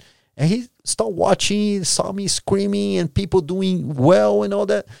watch it. And he started watching, saw me screaming and people doing well and all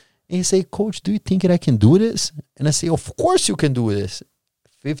that. And he said, Coach, do you think that I can do this? And I say, of course you can do this.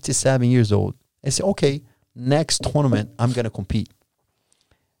 57 years old. I said, okay, next tournament, I'm going to compete.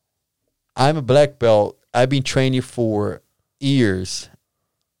 I'm a black belt. I've been training for years.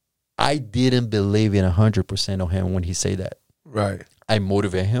 I didn't believe in 100% of him when he said that. Right. I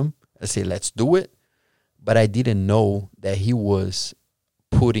motivate him. I say, let's do it. But I didn't know that he was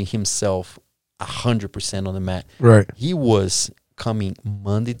putting himself 100% on the mat. Right. He was coming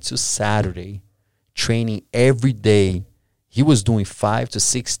Monday to Saturday, training every day. He was doing 5 to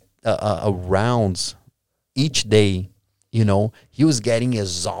 6 rounds each day. He was getting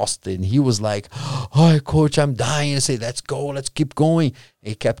exhausted. He was like, oh, Coach, I'm dying. I say, let's go. Let's keep going. And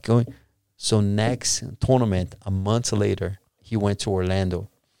he kept going. So next tournament, a month later, he went to Orlando.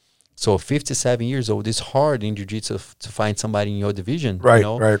 So 57 years old, it's hard in jiu-jitsu to find somebody in your division. Right,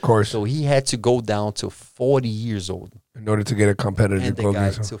 right, of course. So he had to go down to 40 years old. In order to get a competitive and the guy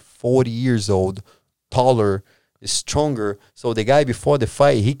to 40 years old, taller, stronger. So the guy before the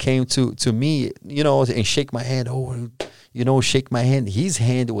fight, he came to me, and shake my hand. Shake my hand. His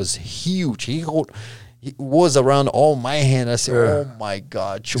hand was huge. he was around all my hand. I said, "Oh my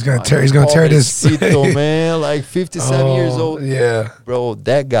God, he's gonna tear this, man!" Like 57 years old. Yeah, bro,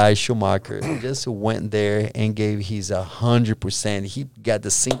 that guy Schumacher just went there and gave his 100%. He got the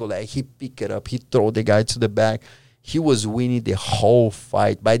single leg. He picked it up. He threw the guy to the back. He was winning the whole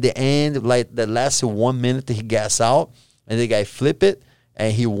fight. By the end, like the last 1 minute, he gas out and the guy flip it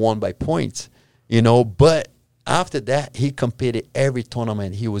and he won by points. But after that, he competed every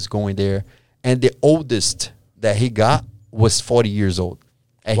tournament he was going there. And the oldest that he got was 40 years old.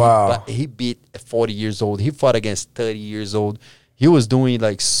 And wow. he beat 40 years old. He fought against 30 years old. He was doing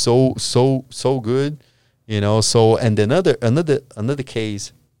like so good, So, and another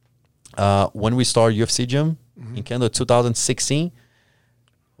case, when we started UFC Gym in Canada, 2016,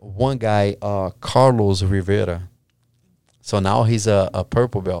 one guy, Carlos Rivera. So now he's a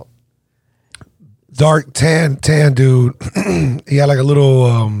purple belt. Dark tan dude. He had like a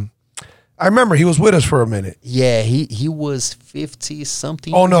little. I remember he was with us for a minute. Yeah, he was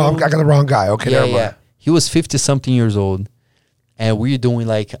 50-something. Oh, no, I got the wrong guy. Okay, never mind. Yeah. He was 50-something years old. And we were doing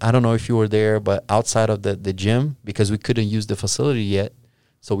like, I don't know if you were there, but outside of the gym, because we couldn't use the facility yet.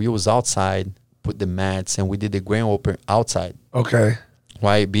 So we was outside, put the mats, and we did the grand open outside. Okay.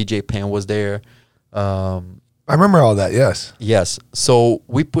 Right? BJ Penn was there. I remember all that, yes. Yes. So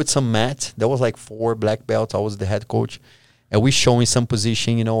we put some mats. There was like 4 black belts. I was the head coach. And we showing some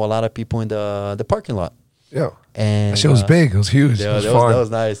position, a lot of people in the parking lot. Yeah. And that shit was big. It was huge. Yeah, it was fun. That was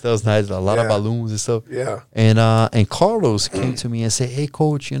nice. That was nice. A lot of balloons and stuff. Yeah. And Carlos came to me and said, "Hey,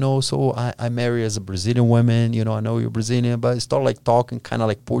 coach, so I married as a Brazilian woman. I know you're Brazilian, but I started like talking kind of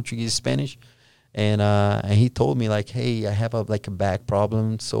like Portuguese, Spanish. And he told me like, hey, I have a back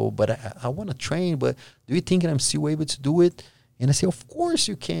problem. So, but I want to train. But do you think I'm still able to do it?" And I said, "Of course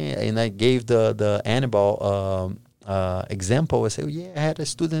you can." And I gave the Annabelle example. I said, I had a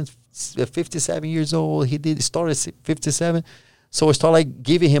student 57 years old. He started at 57. So I started like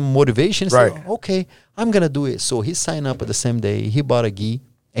giving him motivation. Right. Said, okay, I'm going to do it. So he signed up at the same day. He bought a gi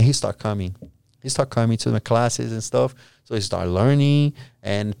and he started coming. He started coming to my classes and stuff. So he started learning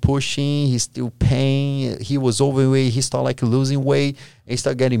and pushing. He's still paying. He was overweight. He started like losing weight. And he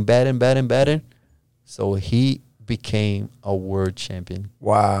started getting better and better and better. So he became a world champion.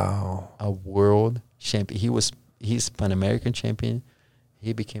 Wow. A world champion. He's Pan American champion.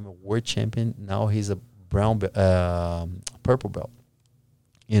 He became a world champion. Now he's a purple belt.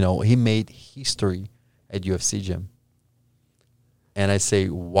 He made history at UFC Gym. And I say,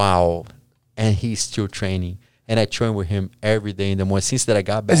 wow. And he's still training. And I train with him every day in the morning. Since that I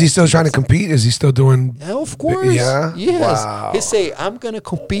got back. Is he still trying to compete? Is he still doing? Yeah, of course. Yeah? Yes. Wow. He say, I'm going to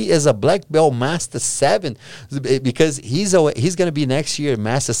compete as a black belt Master 7. Because he's going to be next year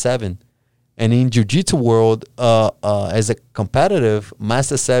Master 7. And in jiu-jitsu world, as a competitive,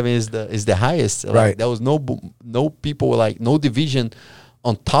 Master 7 is the highest. Right. Like, there was no people, like no division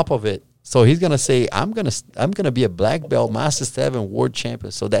on top of it. So he's gonna say, I'm gonna be a black belt Master 7 world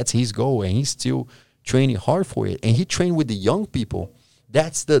champion. So that's his goal, and he's still training hard for it. And he trained with the young people.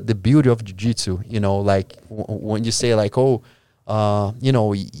 That's the beauty of jiu-jitsu. Like when you say like, even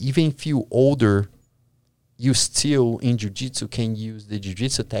if you older, you still in jiu-jitsu can use the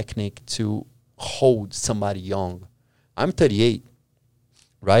jiu-jitsu technique to hold somebody young. I'm 38,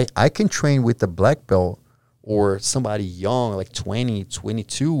 right? I can train with a black belt or somebody young, like 20,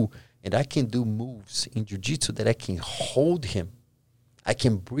 22, and I can do moves in jiu-jitsu that I can hold him. I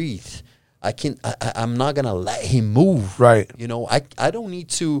can breathe. I'm not going to let him move. Right. I don't need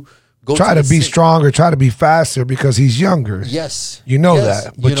to go try to be stronger, try to be faster because he's younger. Yes.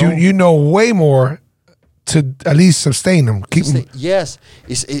 That. But you know way more to at least sustain them. Keep them. Yes.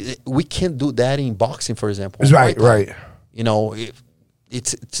 We can't do that in boxing, for example. Right.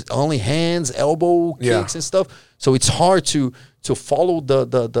 It's only hands, elbow kicks and stuff. So it's hard to follow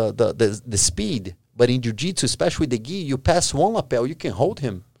the speed. But in jiu-jitsu, especially the gi, you pass one lapel, you can hold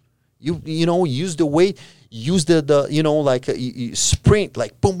him. You use the weight, use you sprint,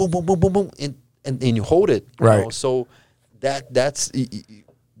 like boom, boom, boom, boom, boom, boom, and you hold it. Right. So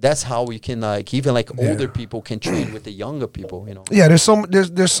that's how we can even older people can train with the younger people. Yeah, there's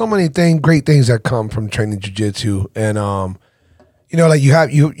so many great things that come from training jiu-jitsu, and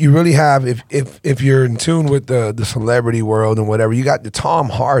you really have if you're in tune with the celebrity world and whatever, you got the Tom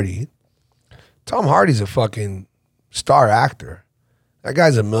Hardy. Tom Hardy's a fucking star actor. That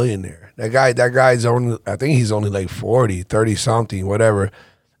guy's a millionaire. That guy's only, I think he's only like 40, 30 something, whatever.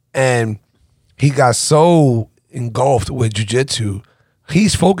 And he got so engulfed with jiu-jitsu.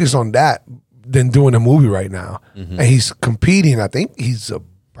 He's focused on that than doing a movie right now. Mm-hmm. And he's competing. I think he's a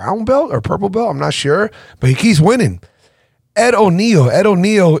brown belt or purple belt. I'm not sure. But he keeps winning. Ed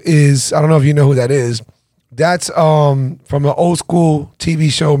O'Neill is, I don't know if you know who that is. That's from an old school TV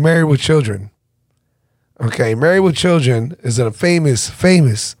show, Married with Children. Okay, Married with Children is a famous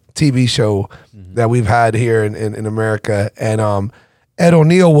TV show that we've had here in America. And Ed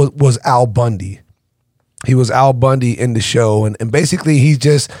O'Neill was Al Bundy. He was Al Bundy in the show. And basically he's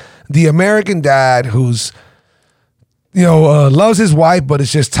just the American dad who's, loves his wife, but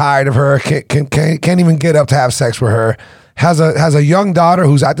is just tired of her, can't even get up to have sex with her. Has a young daughter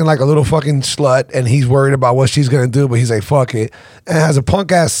who's acting like a little fucking slut, and he's worried about what she's gonna do, but he's like, fuck it. And has a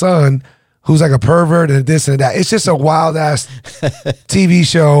punk ass son who's like a pervert and this and that. It's just a wild ass TV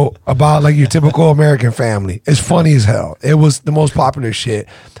show about like your typical American family. It's funny as hell. It was the most popular shit.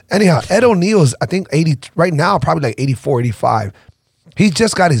 Anyhow, Ed O'Neill is, I think, 80 right now, probably like 84, 85. He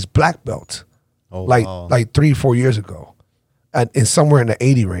just got his black belt like 3-4 years ago, and somewhere in the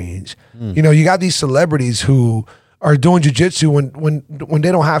 80 range. You got these celebrities who are doing jiu-jitsu when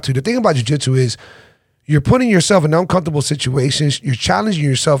they don't have to. The thing about jiu-jitsu is you're putting yourself in uncomfortable situations. You're challenging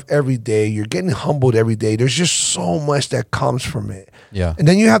yourself every day. You're getting humbled every day. There's just so much that comes from it. Yeah. And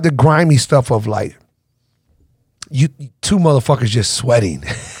then you have the grimy stuff of like, you two motherfuckers just sweating.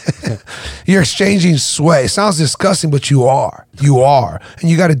 You're exchanging sweat. It sounds disgusting, but you are. And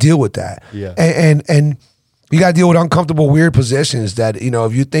you got to deal with that. Yeah. And you got to deal with uncomfortable, weird positions that,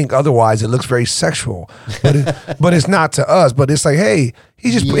 if you think otherwise, it looks very sexual. But it's not to us. But it's like, hey,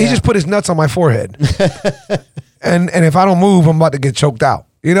 he just put his nuts on my forehead. and if I don't move, I'm about to get choked out.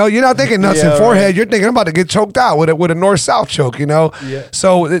 You're not thinking nuts and forehead. Right. You're thinking I'm about to get choked out with a north-south choke, Yeah.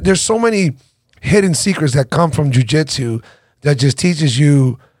 So there's so many hidden secrets that come from jiu-jitsu that just teaches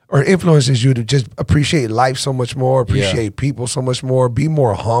you or influences you to just appreciate life so much more, appreciate people so much more, be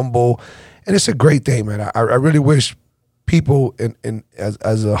more humble. And it's a great thing, man. I really wish people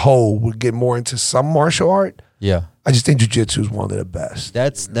as a whole would get more into some martial art. Yeah. I just think jiu-jitsu is one of the best.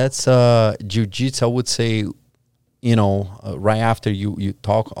 That's jiu-jitsu, I would say, right after you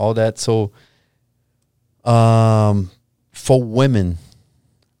talk all that. So for women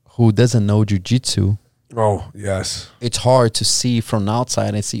who doesn't know jiu-jitsu, oh, yes, it's hard to see from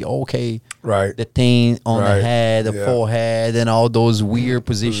outside and see, okay, right, the thing on the head, the forehead, and all those weird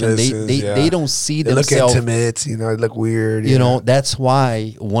positions. They don't see themselves. They look intimate, they look weird. That's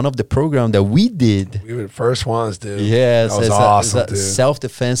why one of the programs that we did, we were the first ones, dude. Yes, that was awesome, dude.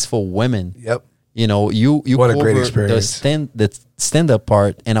 Self-defense for women. Yep. You what a great experience. The stand-up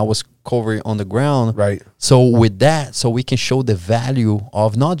part, and I was covering on the ground. Right. So with that, so we can show the value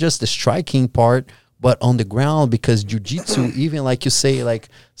of not just the striking part, but on the ground, because jiu-jitsu, even like you say, like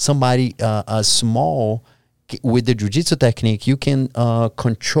somebody small with the jiu-jitsu technique, you can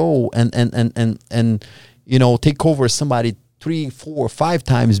control and take over somebody 3, 4, 5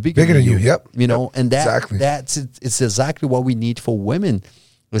 times bigger than you. Yep. And it's exactly what we need for women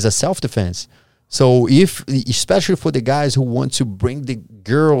as a self-defense. So especially for the guys who want to bring the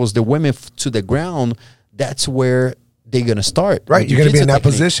girls, the women to the ground, that's where they're going to start. Right. You're going to be in that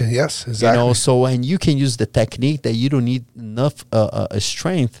position. Yes, exactly. And you can use the technique that you don't need enough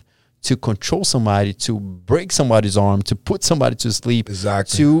strength to control somebody, to break somebody's arm, to put somebody to sleep,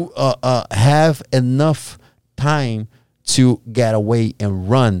 exactly, to have enough time to get away and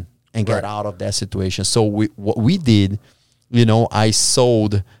run and get out of that situation. So what we did, I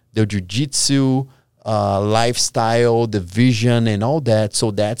sold the jiu-jitsu lifestyle, the vision, and all that.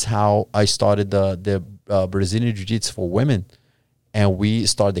 So that's how I started the Brazilian Jiu-Jitsu for women, and we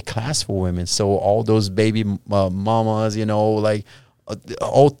started the class for women. So all those baby mamas, like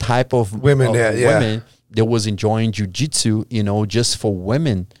all type of women that was enjoying jiu-jitsu, just for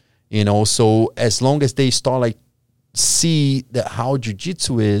women, So as long as they start like see how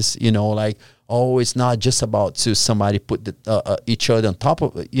jiu-jitsu is, it's not just about to somebody put each other on top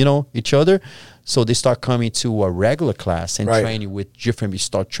of each other. So they start coming to a regular class and training with different. You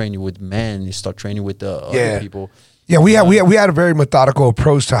start training with men. You start training with other people. Yeah, we had a very methodical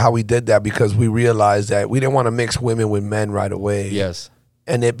approach to how we did that, because we realized that we didn't want to mix women with men right away. Yes,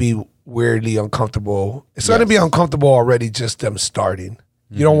 and it'd be weirdly uncomfortable. It's going to be uncomfortable already just them starting.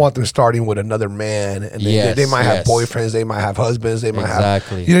 You don't want them starting with another man, and they might have boyfriends, they might have husbands, they might have.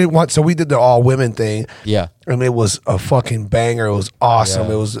 You didn't want. So we did the all women thing. Yeah, and it was a fucking banger. It was awesome.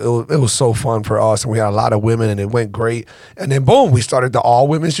 Yeah. It was so fun for us, and we had a lot of women, and it went great. And then boom, we started the all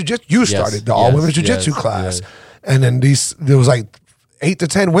women's jiu-jitsu. You started the all women's jiu-jitsu class, and then there was like 8 to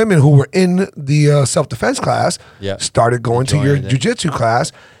 10 women who were in the self-defense class. Started going to your jiu-jitsu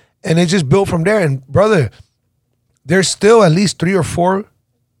class, and it just built from there. And brother, there's still at least 3 or 4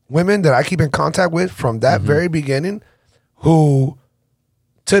 women that I keep in contact with from that very beginning, who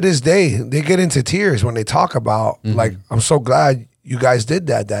to this day, they get into tears when they talk about like, I'm so glad you guys did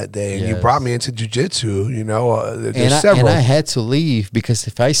that day, and you brought me into jiu-jitsu. You know, there's several. And I had to leave because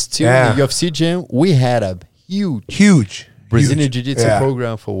if I still in the UFC gym, we had a huge Brazilian jiu-jitsu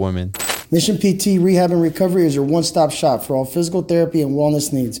program for women. Mission PT Rehab and Recovery is your one-stop shop for all physical therapy and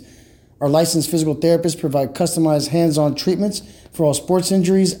wellness needs. Our licensed physical therapists provide customized hands-on treatments for all sports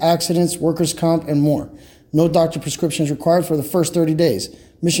injuries, accidents, workers' comp, and more. No doctor prescriptions required for the first 30 days.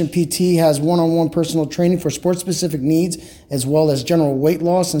 Mission PT has one-on-one personal training for sports-specific needs, as well as general weight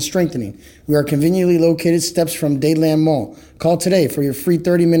loss and strengthening. We are conveniently located steps from Dayland Mall. Call today for your free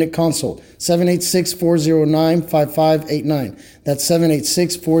 30-minute consult, 786-409-5589. That's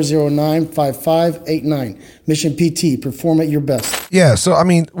 786-409-5589. Mission PT, perform at your best. Yeah, so, I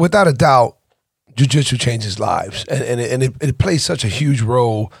mean, without a doubt, jiu-jitsu changes lives, and it plays such a huge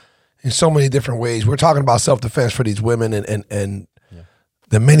role in so many different ways. We're talking about self-defense for these women and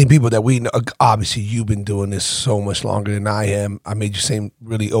the many people that we know. Obviously, you've been doing this so much longer than I am. I made you seem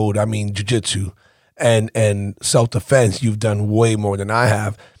really old. I mean, jiu-jitsu and self-defense, you've done way more than I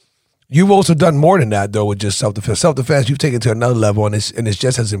have. You've also done more than that, though, with just self-defense. Self-defense, you've taken it to another level, and it's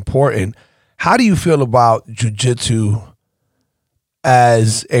just as important. How do you feel about jiu-jitsu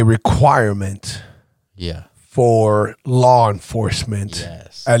as a requirement for law enforcement?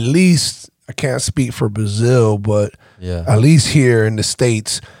 Yes. At least, I can't speak for Brazil, but at least here in the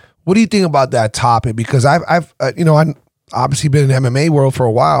States. What do you think about that topic? Because I've obviously been in the MMA world for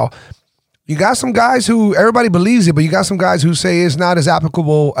a while. You got some guys who everybody believes it, but you got some guys who say it's not as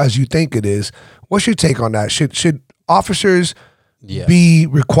applicable as you think it is. What's your take on that? Should officers be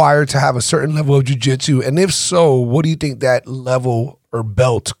required to have a certain level of jiu-jitsu? And if so, what do you think that level or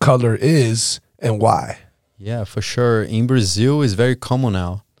belt color is and why? Yeah, for sure. In Brazil, it's very common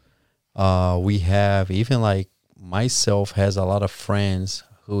now. We have, even like myself, has a lot of friends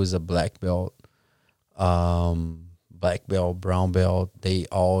who is a black belt, brown belt. They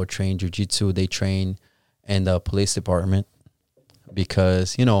all train jiu-jitsu. They train in the police department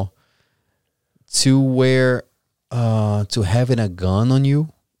because, you know, to having a gun on you,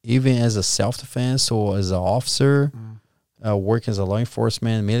 even as a self-defense or as an officer, working as a law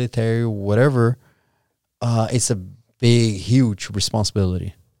enforcement, military, whatever, it's a big, huge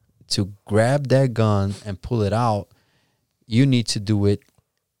responsibility. To grab that gun and pull it out, you need to do it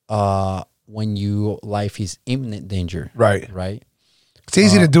when your life is imminent danger. Right. It's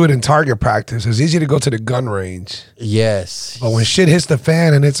easy to do it in target practice. It's easy to go to the gun range. Yes. But when shit hits the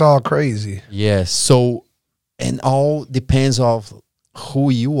fan and it's all crazy. Yes. So, and all depends of who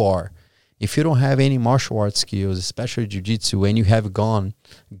you are. If you don't have any martial arts skills, especially jiu-jitsu, and you have a gun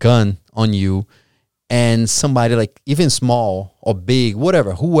on you, and somebody like even small or big,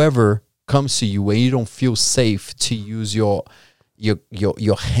 whatever, whoever comes to you and you don't feel safe to use your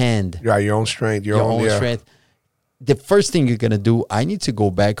hand. Yeah, your own strength. Your own strength. The first thing you're going to do, I need to go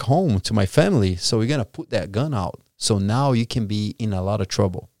back home to my family. So we're going to put that gun out. So now you can be in a lot of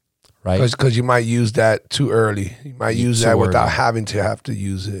trouble. Right? Because you might use that too early. You might use that without having to have to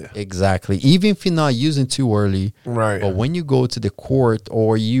use it. Exactly. Even if you're not using too early. Right. But when you go to the court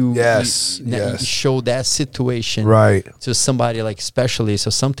or you show that situation to somebody like specialist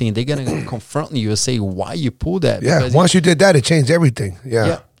or something, they're going to confront you and say, why you pull that? Yeah. Because once you did that, it changed everything.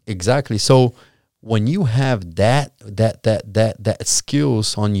 Yeah. Exactly. So when you have that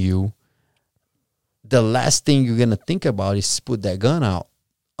skills on you, the last thing you're going to think about is put that gun out.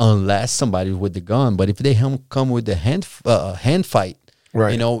 Unless somebody's with the gun, but if they come with the hand fight,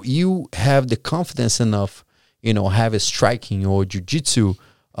 you know, you have the confidence enough, you know, have a striking or jiu-jitsu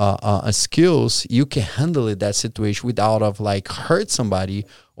skills, you can handle that situation without of like hurt somebody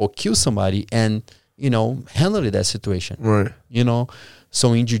or kill somebody, and you know, handle that situation. Right. You know,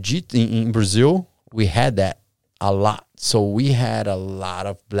 so in jiu-jitsu in Brazil, we had that a lot. So we had a lot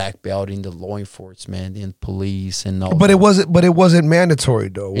of black belt in the law enforcement, in police, and all. But it wasn't mandatory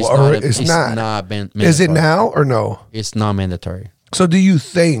though. It's not mandatory. Is it now or no? It's not mandatory. So do you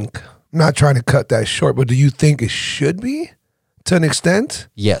think? I'm not trying to cut that short, but do you think it should be to an extent?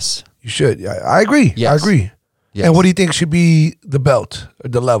 Yes, you should. I agree. Yes. I agree. Yes. And what do you think should be the belt or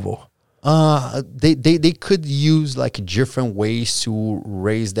the level? They could use like different ways to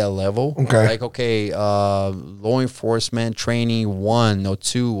raise that level. Okay. Like, law enforcement training 1 or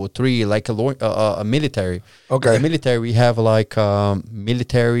 2 or 3, like a military. Okay. In the military, we have like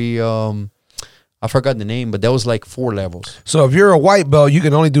military, I forgot the name, but that was like 4 levels. So if you're a white belt, you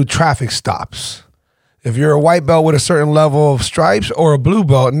can only do traffic stops. If you're a white belt with a certain level of stripes, or a blue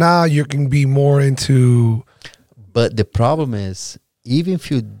belt, now you can be more into. But the problem is, even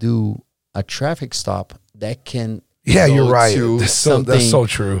if you do a traffic stop, that can Yeah, go you're right. to That's something so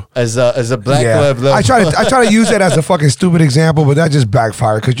true. as a black Yeah. belt level. I try to use that as a fucking stupid example, but that just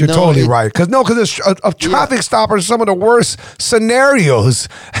backfired because you're No, totally right. Because a traffic stop are some of the worst scenarios.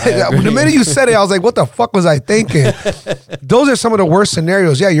 The minute you said it, I was like, what the fuck was I thinking? Those are some of the worst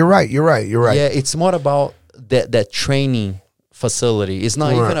scenarios. Yeah, you're right. Yeah, it's more about that training facility. It's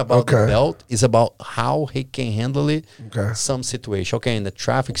not even about the belt. It's about how he can handle it. Okay. Some situation. Okay, in the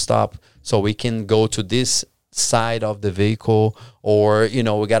traffic stop, so we can go to this side of the vehicle, or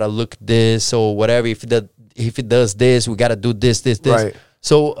we gotta look this or whatever. If it does this, we gotta do this. Right.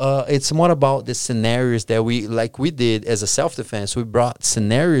 So it's more about the scenarios that we did as a self-defense. We brought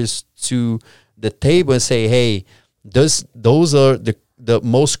scenarios to the table and say, hey, those are the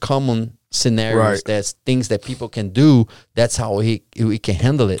most common scenarios. Right. That's things that people can do. That's how we can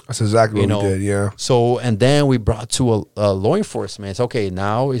handle it. That's exactly what we did, yeah. So, and then we brought to a law enforcement. It's okay,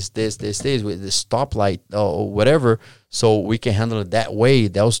 now is this with the stoplight or whatever, so we can handle it that way.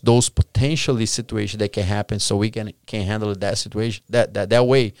 Those potentially situations that can happen, so we can handle that situation that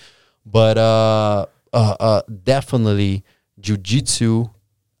way. But definitely jiu-jitsu,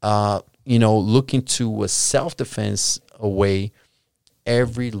 looking to a self-defense way.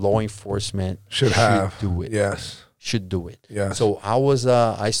 Every law enforcement should do it. Yes. Should do it. Yes. So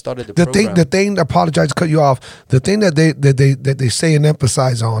I started the program. The thing, I apologize to cut you off. The thing that they say and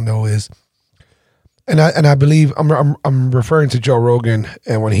emphasize on though is, and I believe I'm referring to Joe Rogan,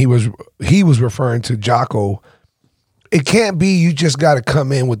 and when he was referring to Jocko, it can't be you just got to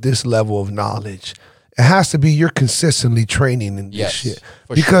come in with this level of knowledge. It has to be you're consistently training in this shit.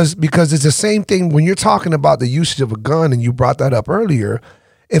 Because it's the same thing when you're talking about the usage of a gun, and you brought that up earlier.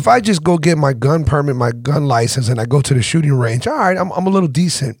 If I just go get my gun permit, my gun license, and I go to the shooting range, all right, I'm a little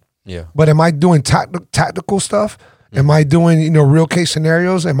decent. Yeah. But am I doing tactical stuff? Mm-hmm. Am I doing real case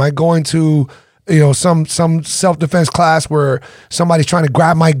scenarios? Am I going to some self-defense class where somebody's trying to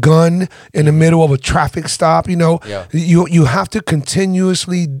grab my gun in the middle of a traffic stop? You have to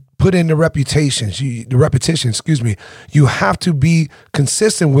continuously put in the repetitions. You have to be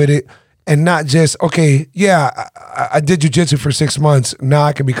consistent with it, and not just, okay, yeah, I did jiu-jitsu for 6 months, now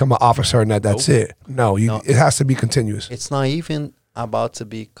I can become an officer and that's it. No, it has to be continuous. It's not even about to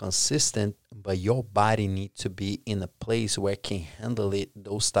be consistent, but your body needs to be in a place where it can handle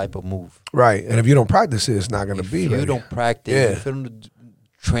those type of move. Right. And if you don't practice it, it's not going to be. If you don't practice, if you don't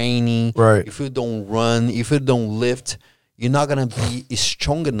training, right. If you don't run, if you don't lift, you're not going to be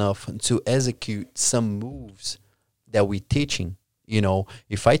strong enough to execute some moves that we're teaching.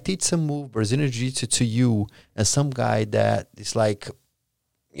 If I teach some move, Brazilian Jiu-Jitsu to you, and some guy that is like,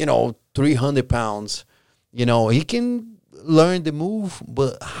 300 pounds, he can learn the move,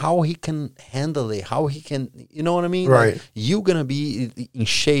 but how he can handle it, how he can, you know what I mean? Right. Like, you're going to be in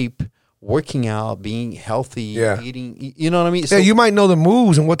shape, working out, being healthy, eating, you know what I mean? So, you might know the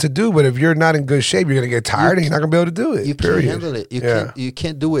moves and what to do, but if you're not in good shape, you're going to get tired and you're not going to be able to do it. You can't handle it. You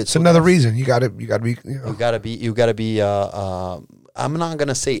can't do it. It's another reason. You got to be, You got to be, I'm not going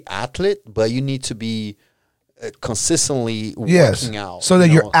to say athlete, but you need to be consistently working out. So that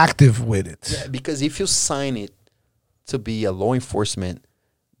you're active with it. Yeah, because if you sign it to be a law enforcement,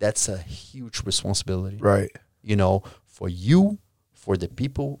 that's a huge responsibility. Right. For you, for the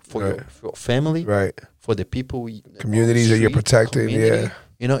people, for your family, right, for the people, communities that you're protecting. Yeah.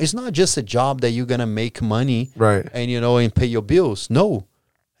 It's not just a job that you're going to make money, right, and and pay your bills. No.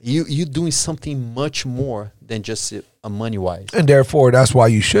 You're doing something much more than just money-wise. And therefore, that's why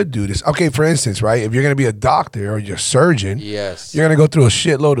you should do this. Okay, for instance, right, if you're going to be a doctor or you're a surgeon, yes, you're going to go through a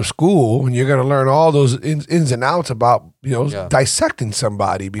shitload of school, and you're going to learn all those ins and outs about, dissecting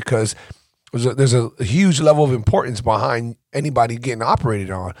somebody, because there's a huge level of importance behind anybody getting operated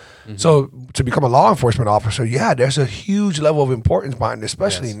on. Mm-hmm. So to become a law enforcement officer, there's a huge level of importance behind it,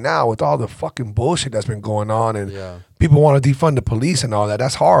 especially now with all the fucking bullshit that's been going on, and people want to defund the police and all that.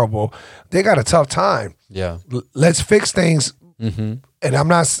 That's horrible. They got a tough time. Yeah. Let's fix things. Mm-hmm. And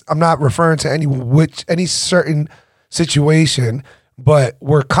I'm not referring to any certain situation, but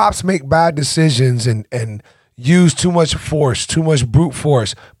where cops make bad decisions and use too much force, too much brute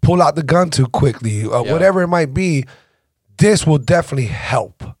force, pull out the gun too quickly, whatever it might be, this will definitely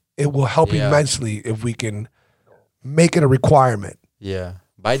help. It will help immensely if we can make it a requirement. Yeah.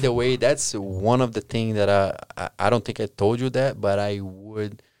 By the way, that's one of the things that I don't think I told you that, but I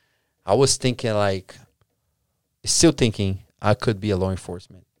was thinking still thinking I could be a law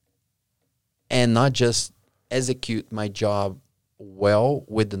enforcement and not just execute my job well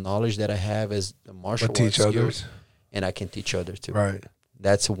with the knowledge that I have as the martial arts skills, others. And I can teach others too. Right.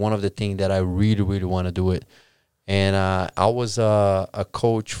 That's one of the things that I really, really want to do it. And I was a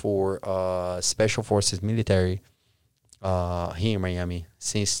coach for Special Forces military, here in Miami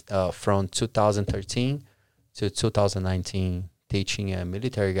since from 2013 to 2019, teaching a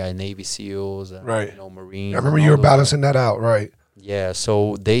military guy, Navy SEALs, right? Marines. I remember you were balancing that out, right? Yeah,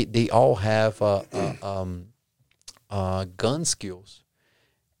 so they all have gun skills,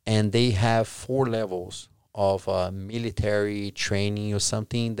 and they have 4 levels of military training or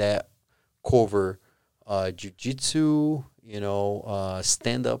something that cover jiu-jitsu,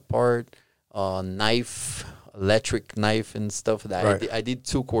 stand-up part, knife, electric knife and stuff. That I did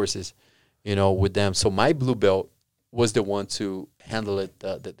 2 courses, with them. So my blue belt was the one to handle it,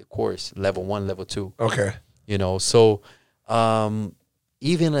 the course, level 1, level 2. Okay. So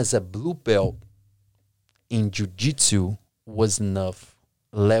even as a blue belt in jiu-jitsu was enough.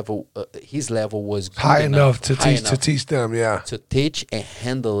 His level was good high enough to teach them, to teach and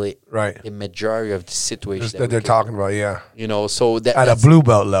handle it, right? The majority of the situations that they're talking about, so that at a blue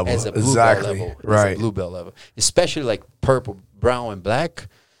belt level, as a blue exactly, belt level, right? As a blue belt level, especially like purple, brown, and black.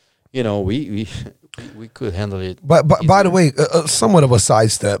 We could handle it. But by the way, somewhat of a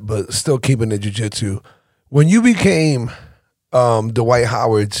sidestep, but still keeping the jiu-jitsu. When you became Dwight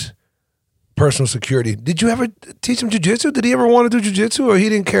Howard's personal security, did you ever teach him jiu-jitsu? Did he ever want to do jiu-jitsu, or he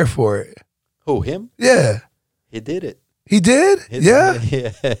didn't care for it? Who, him? Yeah. He did it. He did? Yeah?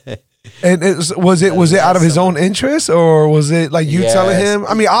 Yeah. And was it out of his own interest, or was it like you telling him?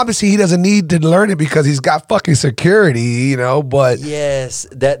 I mean, obviously he doesn't need to learn it because he's got fucking security, but... Yes,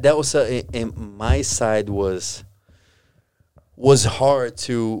 that was, in my side was hard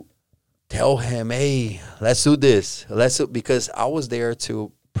to tell him, hey, let's do this. Because I was there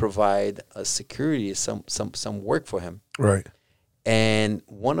to provide a security, some work for him. Right. And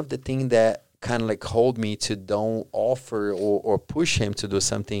one of the things that kind of like hold me to don't offer or push him to do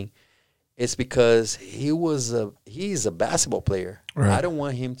something is because he's a basketball player. Right. I don't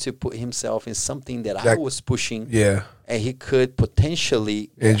want him to put himself in something that I was pushing. Yeah. And he could potentially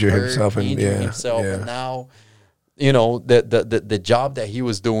injure himself. And now, the job that he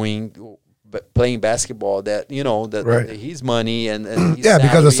was doing, playing basketball, that his money and his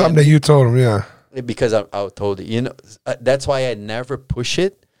because of something that you told him, because I told you, that's why I never push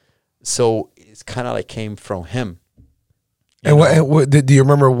it. So it's kind of like came from him. And what do you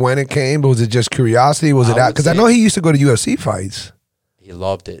remember when it came? Was it just curiosity? Was it that? Because I know he used to go to UFC fights. He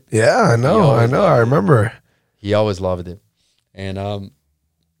loved it. Yeah, I know. I remember. He always loved it, and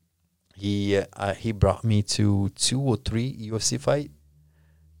he brought me to 2 or 3 UFC fight.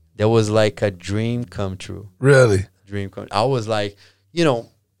 That was like a dream come true. Really? Dream come. I was like,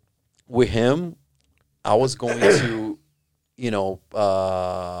 with him, I was going to,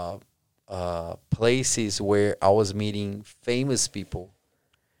 places where I was meeting famous people.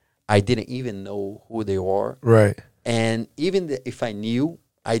 I didn't even know who they were. Right. And even if I knew,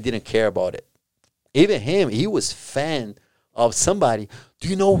 I didn't care about it. Even him, he was fan of somebody. Do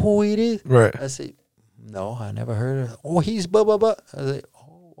you know who it is? Right. I said, no, I never heard of it. Oh, he's blah, blah, blah. I said,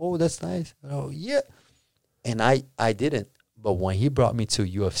 oh, that's nice. Oh, yeah. And I didn't. But when he brought me to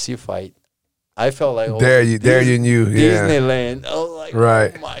UFC fight, I felt like, there you knew. Disneyland. I was like,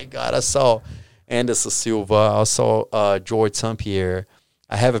 right. Oh, my God. I saw Anderson Silva. I saw George St. Pierre.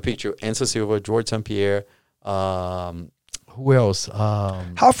 I have a picture of Anderson Silva, George St. Pierre. Who else?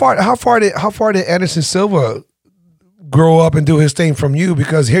 How far did Anderson Silva grow up and do his thing from you?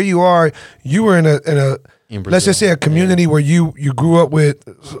 Because here you are, you were in a let's just say a community where you grew up with,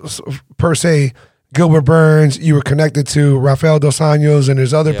 per se, Gilbert Burns. You were connected to Rafael Dos Anjos, and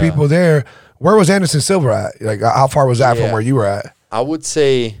there's other people there. Where was Anderson Silva at? Like, how far was that from where you were at? I would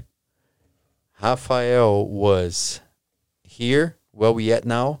say Rafael was here, where we at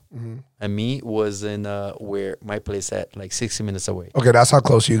now, and me was in where my place at, like 60 minutes away. Okay, that's how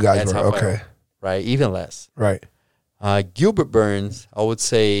close you guys were. Okay. Right, even less. Right. Gilbert Burns, I would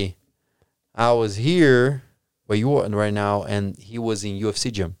say I was here where you are right now, and he was in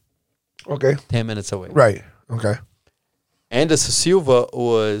UFC gym. Okay. 10 minutes away. Right. Okay. Anderson Silva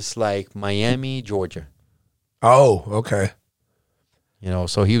was like Miami, Georgia. Oh, okay.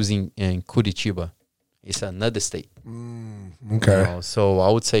 So he was in Curitiba. It's another state. Okay. So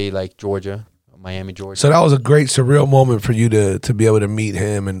I would say like Georgia, Miami, Georgia. So that was a great surreal moment for you to be able to meet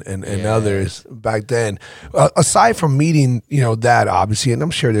him and others back then. Aside from meeting, that obviously, and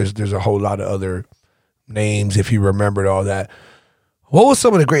I'm sure there's a whole lot of other names if you remembered all that. What was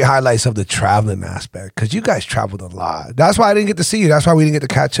some of the great highlights of the traveling aspect? Because you guys traveled a lot. That's why I didn't get to see you. That's why we didn't get to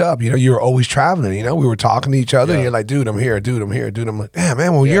catch up. You were always traveling. We were talking to each other, and you're like, dude, I'm here. Dude, I'm here. Dude, I'm like, damn,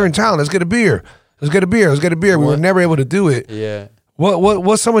 man, well, you're in town. Let's get a beer. Let's get a beer. We were never able to do it. Yeah.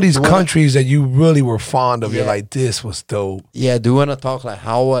 What's some of these countries that you really were fond of? Yeah. You're like, this was dope. Yeah, do you want to talk like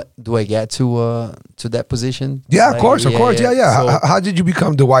how do I get to that position? Yeah, Like, of course. Yeah. So, How did you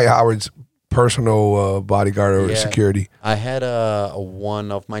become Dwight Howard's personal bodyguard or security? I had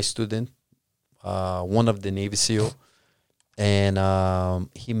one of my student, one of the Navy SEAL, and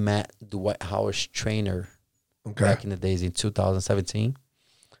he met Dwight Howard's trainer back in the days in 2017,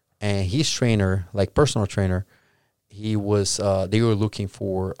 and his trainer, like personal trainer, he was they were looking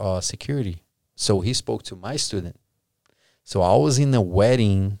for security, so he spoke to my student. So I was in a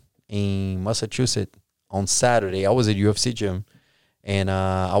wedding in Massachusetts on Saturday. I was at UFC gym, and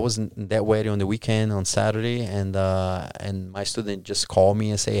I was in that wedding on the weekend on Saturday, and my student just called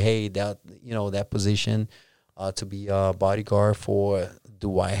me and say, hey, that position to be a bodyguard for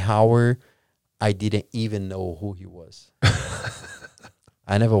Dwight Howard, I didn't even know who he was.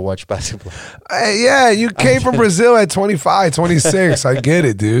 I never watched basketball. Yeah, you came from Brazil at 25, 26. I get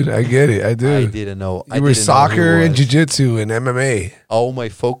it, dude. I get it. I do. I didn't know. You were soccer and jiu-jitsu and MMA. All my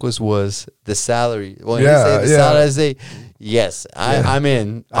focus was the salary. When he Yeah, said the yeah. salary, I say, yes, I'm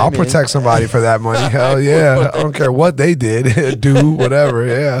in. I'll protect somebody for that money. Hell yeah. I don't care what they did. Do whatever.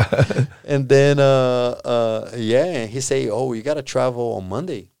 Yeah. And then, he say, oh, you got to travel on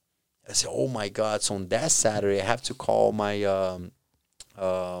Monday. I said, oh, my God. So on that Saturday, I have to call my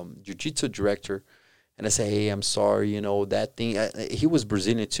jiu-jitsu director, and I say, hey, I'm sorry, that thing. He was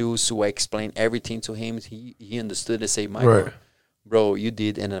Brazilian too, so I explained everything to him. He understood. I say, Michael, bro, you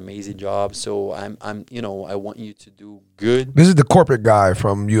did an amazing job. So I'm I want you to do good. This is the corporate guy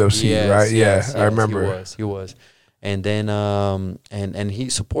from UFC, right? Yes, I remember. He was. And then and he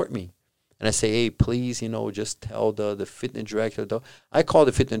support me. And I say, hey, please, just tell the fitness director. I call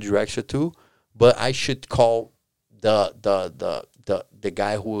the fitness director too, but I should call the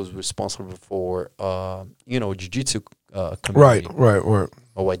guy who was responsible for jiu-jitsu community. Right.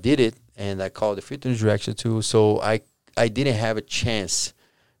 Oh, I did it, and I called the fitness director too. So I didn't have a chance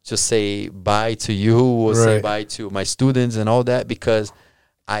to say bye to you or say bye to my students and all that, because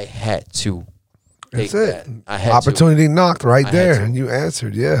I had to. That's it. I had opportunity knocked right I there, had to. and you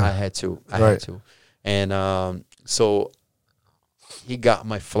answered. Yeah, I had to. I had to. And so he got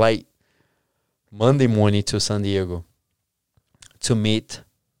my flight Monday morning to San Diego to meet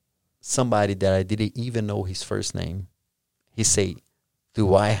somebody that I didn't even know his first name. He said,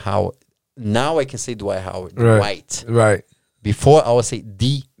 Dwight Howard. Now I can say Dwight Howard. Dwight. Right. Before I would say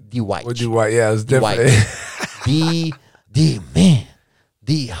Dwight. Or Dwight. Yeah, it's different. Man.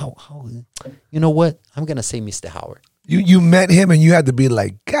 How you know what? I'm gonna say Mr. Howard. You met him and you had to be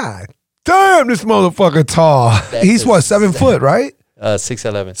like, God damn, this motherfucker tall. He's what, 7 foot, right?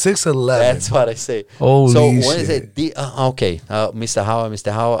 6'11". 6'11". That's what I say. Holy so when shit. I said Mr.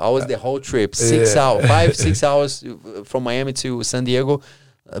 Howard, I was the whole trip 6 hours, 5-6 hours from Miami to San Diego.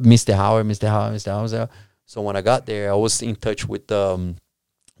 Mr. Howard. So when I got there, I was in touch with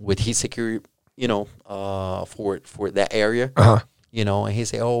his security, for that area. And he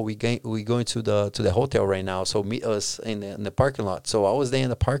said, "Oh, we going to the hotel right now. So meet us in the parking lot." So I was there in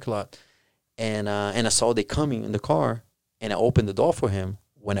the parking lot, and I saw they coming in the car, and I opened the door for him.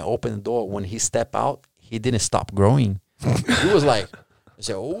 When I opened the door, when he stepped out, he didn't stop growing. He was like, I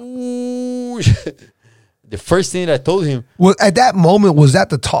said, "Oh." The first thing that I told him. Well, at that moment, was that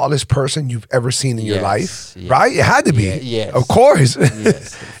the tallest person you've ever seen in your life? Yes. Right? It had to be. Yes. Of course.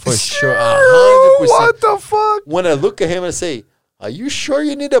 Yes, for sure. 100%. What the fuck? When I look at him and say, "Are you sure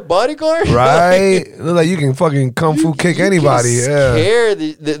you need a bodyguard?" Right? Look like you can fucking kung fu kick anybody. Yeah. Scare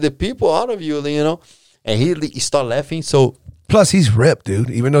the people out of you, And he started laughing. So plus, he's ripped, dude.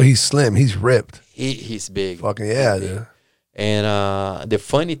 Even though he's slim, he's ripped. He's big. Fucking yeah, dude. And the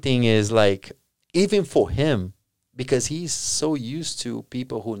funny thing is, like, even for him, because he's so used to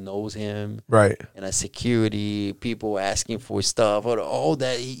people who knows him, right? And a security, people asking for stuff, or all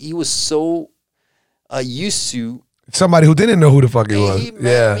that. He was so used to somebody who didn't know who the fuck he was. He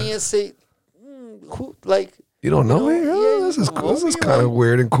met me and say, "Who? Like, you don't know me? Yeah, this is kind of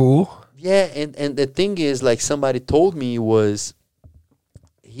weird and cool." Yeah, and the thing is, like, somebody told me was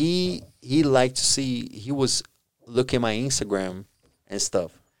he liked to see. He was looking at my Instagram and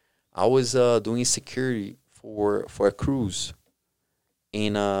stuff. I was doing security for a cruise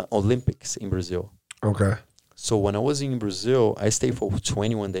in Olympics in Brazil. Okay. So when I was in Brazil, I stayed for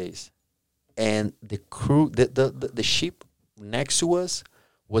 21 days. And the crew, the ship next to us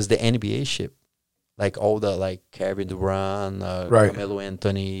was the NBA ship. Like all the, like, Kevin Durant, Carmelo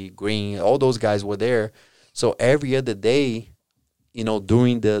Anthony, Green, all those guys were there. So every other day,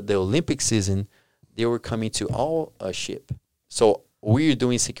 during the Olympic season, they were coming to our ship. So we were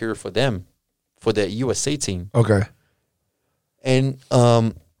doing security for them, for the USA team. Okay. And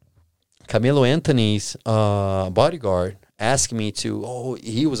Camilo Anthony's bodyguard asked me to. Oh,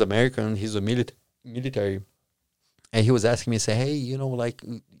 he was American. He's a military, and he was asking me, say, hey, like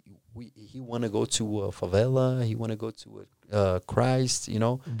he want to go to a favela. He want to go to Christ.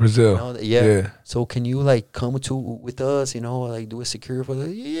 Brazil. Yeah. So can you like come with us? Like do a security for that?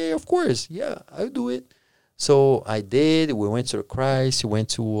 Yeah, of course. Yeah, I'll do it. So I did. We went to the Christ. We went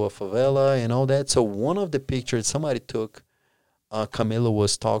to a favela and all that. So one of the pictures somebody took, Camilo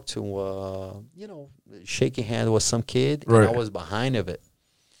was talking to, shaking hand with some kid, right. And I was behind of it.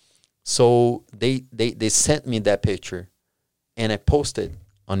 So they sent me that picture, and I posted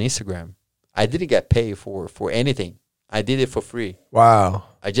on Instagram. I didn't get paid for anything. I did it for free. Wow.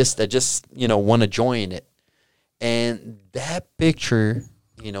 I just want to join it. And that picture,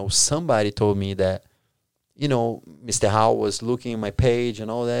 somebody told me that, Mr. Howard was looking at my page and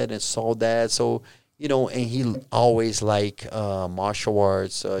all that and saw that. So, and he always like martial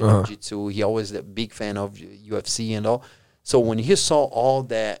arts, jiu-jitsu. He always a big fan of UFC and all. So when he saw all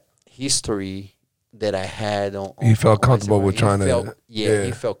that history that I had he felt comfortable with trying to. Yeah,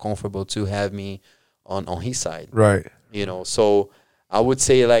 he felt comfortable to have me on his side. Right. So I would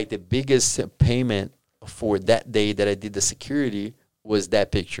say like the biggest payment for that day that I did the security was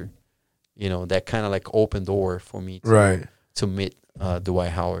that picture. That kind of like opened door for me to meet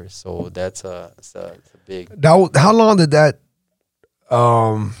Dwight Howard. So that's a big. How long did that,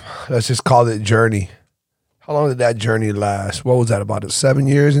 let's just call it journey. How long did that journey last? What was that, about 7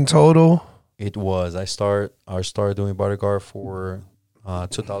 years in total? It was. I started doing bodyguard for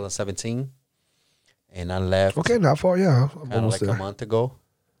 2017, and I left. Okay, not far. Yeah, almost like a month ago.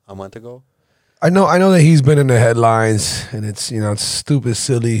 I know that he's been in the headlines, and it's it's stupid,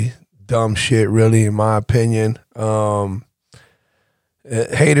 silly, dumb shit. Really, in my opinion,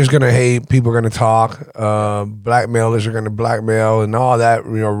 haters gonna hate. People are gonna talk. Blackmailers are gonna blackmail, and all that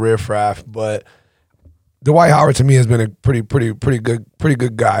riffraff. But Dwight Howard to me has been a pretty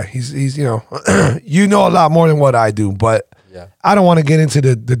good guy. He's a lot more than what I do, but yeah. I don't want to get into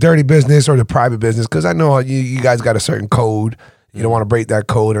the dirty business or the private business because I know you guys got a certain code. You don't want to break that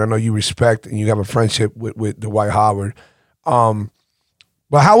code, and I know you respect and you have a friendship with Dwight Howard.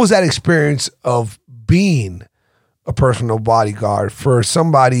 But how was that experience of being a personal bodyguard for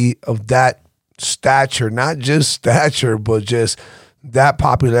somebody of that stature? Not just stature, but just that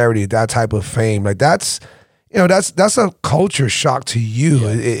popularity, that type of fame. Like that's a culture shock to you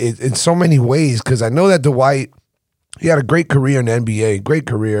in so many ways. Because I know that Dwight, he had a great career in the NBA, great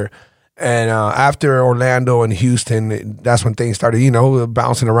career. And after Orlando and Houston, that's when things started,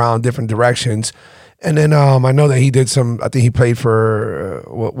 bouncing around different directions. And then I know that he did I think he played for,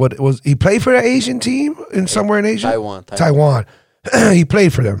 he played for the Asian team somewhere in Asia? Taiwan. He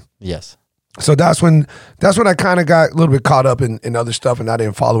played for them. Yes. So that's when I kind of got a little bit caught up in other stuff, and I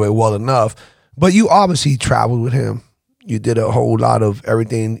didn't follow it well enough. But you obviously traveled with him. You did a whole lot of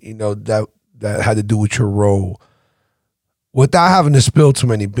everything, that had to do with your role. Without having to spill too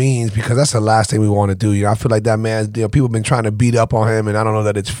many beans, because that's the last thing we want to do. I feel like that man, people have been trying to beat up on him, and I don't know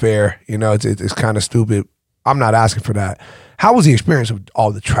that it's fair. It's kind of stupid. I'm not asking for that. How was the experience of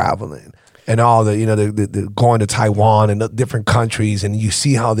all the traveling and all the, the going to Taiwan and the different countries, and you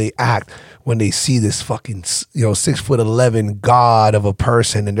see how they act when they see this fucking, 6'11" god of a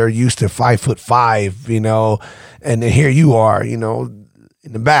person, and they're used to 5'5", and then here you are,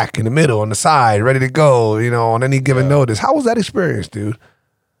 in the back, in the middle, on the side, ready to go, on any given notice. How was that experience, dude?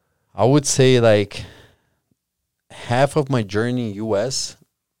 I would say like half of my journey in U.S.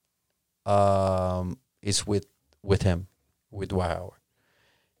 Is with him, with Dwight Howard.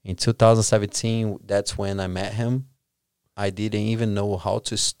 In 2017, that's when I met him. I didn't even know how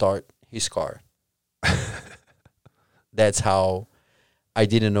to start his car. That's how I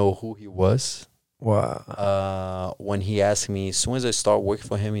didn't know who he was. Wow. When he asked me, as soon as I start working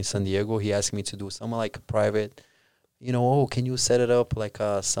for him in San Diego, he asked me to do some like private, can you set it up like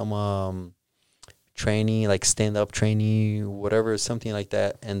some training, like stand-up training, whatever, something like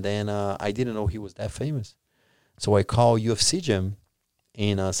that. And then I didn't know he was that famous. So I called UFC gym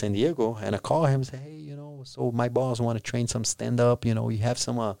in San Diego, and I call him and say, hey, so my boss want to train some stand-up, you have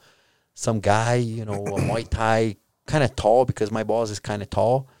some guy, a Muay Thai, kind of tall, because my boss is kind of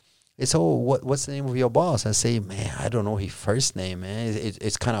tall. It's, what's the name of your boss? I say, man, I don't know his first name, man.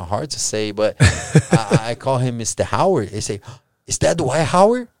 It's kind of hard to say, but I call him Mr. Howard. They say, is that Dwight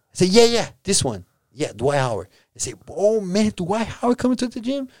Howard? I say, yeah, this one. Yeah, Dwight Howard. They say, oh, man, Dwight Howard coming to the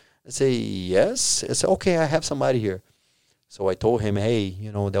gym? I say, yes. I say, okay, I have somebody here. So I told him, hey,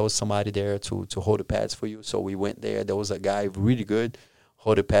 there was somebody there to hold the pads for you. So we went there. There was a guy really good,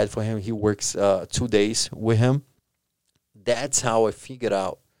 hold the pad for him. He works 2 days with him. that's how I figured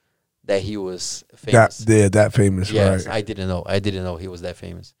out that he was famous. That famous, yes, right? I didn't know he was that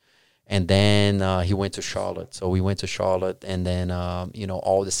famous. And then he went to Charlotte. So we went to Charlotte, and then,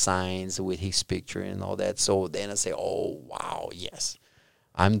 all the signs with his picture and all that. So then I say, oh, wow, yes,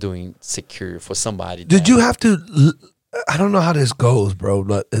 I'm doing security for somebody. Did you have to, I don't know how this goes, bro,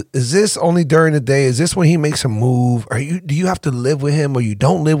 but is this only during the day? Is this when he makes a move? Do you have to live with him, or you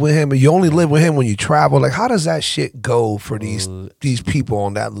don't live with him, or you only live with him when you travel? Like, how does that shit go for these people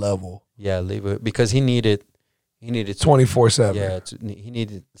on that level? Yeah, live with, because he needed 24/7. Yeah, he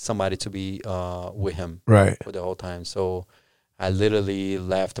needed somebody to be with him right for the whole time. So I literally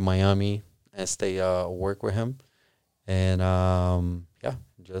left Miami and stay work with him, and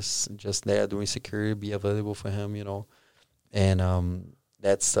just there doing security, be available for him, and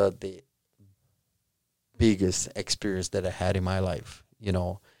that's the biggest experience that I had in my life,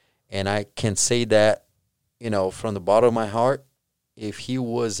 and I can say that, from the bottom of my heart, if he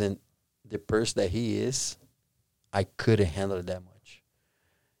wasn't the person that he is, I couldn't handle it that much.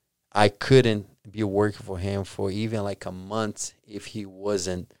 I couldn't be working for him for even like a month if he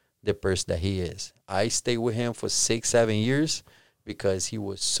wasn't the person that he is. I stayed with him for 6-7 years because he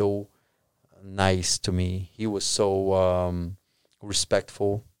was so nice to me. He was so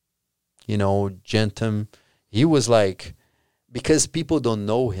respectful, gentle. He was like, because people don't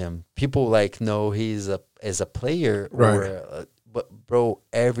know him. People know he's as a player, right? But bro,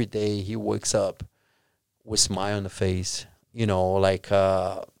 every day he wakes up with smile on the face,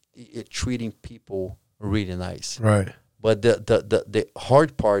 treating people really nice. Right. But the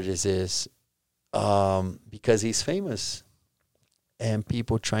hard part is because he's famous and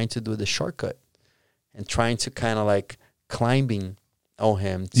people trying to do the shortcut and trying to kind of like climbing on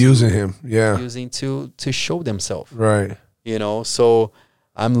him. Using him, yeah. Using to show themselves. Right. So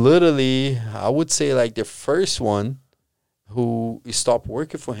I'm literally, I would say like the first one who stopped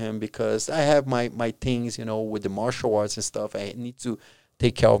working for him because I have my things, with the martial arts and stuff. I need to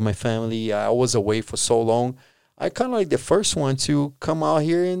take care of my family. I was away for so long. I kind of like the first one to come out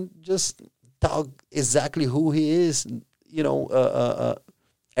here and just talk exactly who he is,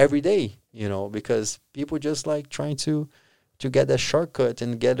 every day, because people just like trying to get that shortcut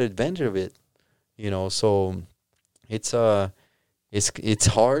and get advantage of it, so it's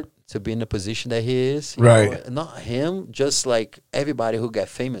hard to be in the position that he is, right? Not him, just like everybody who got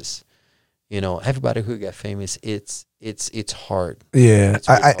famous. Everybody who got famous, it's hard. Yeah, it's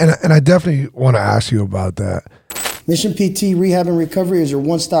really hard. And I definitely want to ask you about that. Mission PT Rehab and Recovery is your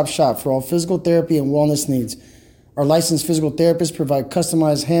one-stop shop for all physical therapy and wellness needs. Our licensed physical therapists provide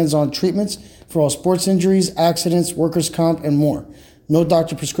customized hands-on treatments for all sports injuries, accidents, workers' comp, and more. No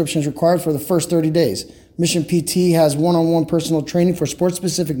doctor prescriptions required for the first 30 days. Mission PT has one-on-one personal training for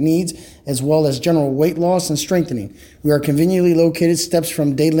sports-specific needs, as well as general weight loss and strengthening. We are conveniently located steps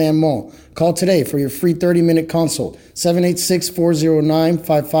from Dayland Mall. Call today for your free 30-minute consult,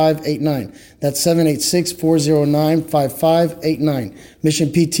 786-409-5589. That's 786-409-5589. Mission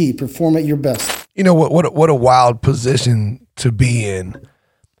PT, perform at your best. You know what a wild position to be in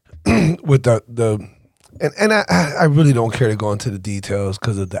with the and I really don't care to go into the details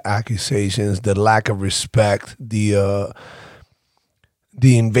because of the accusations, the lack of respect, the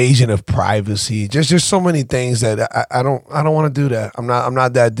invasion of privacy. Just so many things that I don't want to do that. I'm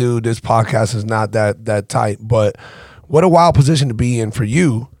not that dude. This podcast is not that tight. But what a wild position to be in for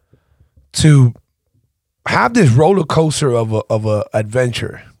you to have this roller coaster of a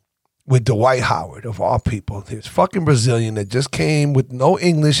adventure with Dwight Howard, of all people, this fucking Brazilian that just came with no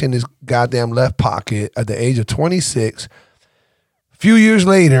English in his goddamn left pocket at the age of 26. A few years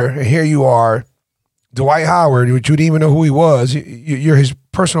later, and here you are, Dwight Howard, which you didn't even know who he was. You're his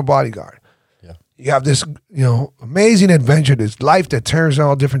personal bodyguard. Yeah. You have this, amazing adventure, this life that turns in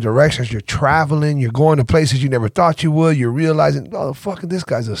all different directions. You're traveling. You're going to places you never thought you would. You're realizing, oh, fucking this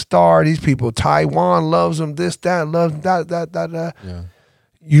guy's a star. These people, Taiwan loves him. This, that, loves that. Yeah.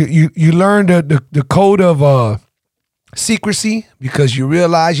 You learn the code of secrecy because you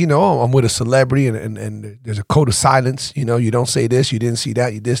realize, I'm with a celebrity and there's a code of silence. You don't say this, you didn't see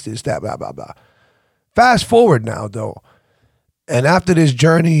that, you this, that, blah, blah, blah. Fast forward now, though. And after this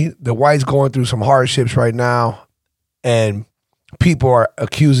journey, the White's going through some hardships right now. And people are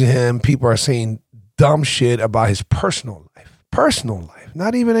accusing him. People are saying dumb shit about his personal life.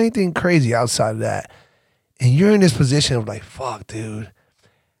 Not even anything crazy outside of that. And you're in this position of like, fuck, dude.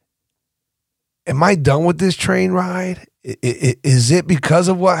 Am I done with this train ride? Is it because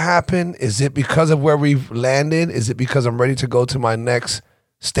of what happened? Is it because of where we've landed? Is it because I'm ready to go to my next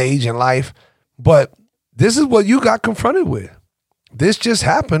stage in life? But this is what you got confronted with. this just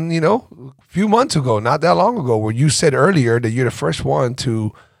happened, a few months ago, not that long ago, where you said earlier that you're the first one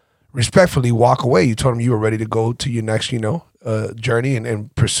to respectfully walk away. You told him you were ready to go to your next, journey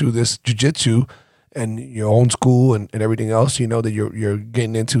and pursue this jiu-jitsu and your own school and everything else, that you're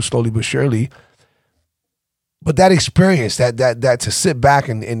getting into slowly but surely. But that experience, that to sit back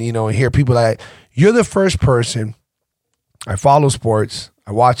and hear people like, you're the first person. I follow sports,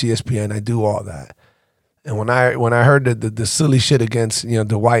 I watch ESPN, I do all that. And when I heard the silly shit against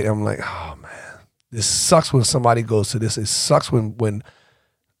Dwight, I'm like, oh man, this sucks when somebody goes to this. It sucks when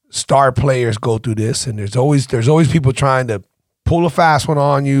star players go through this, and there's always people trying to pull a fast one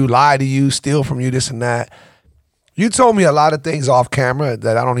on you, lie to you, steal from you, this and that. You told me a lot of things off camera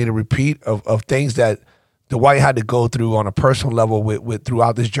that I don't need to repeat of things that Dwight had to go through on a personal level with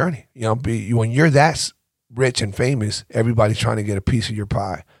throughout this journey. When you're that rich and famous, everybody's trying to get a piece of your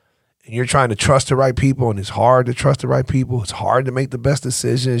pie. And you're trying to trust the right people, and it's hard to trust the right people. It's hard to make the best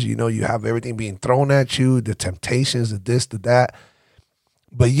decisions. You have everything being thrown at you, the temptations, the this, the that.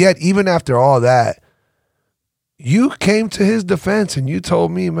 But yet, even after all that, you came to his defense and you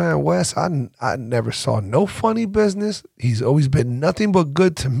told me, man, Wes, I never saw no funny business. He's always been nothing but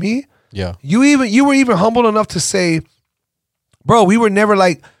good to me. Yeah. You were even humble enough to say, bro, we were never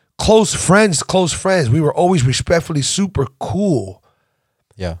like close friends. We were always respectfully super cool.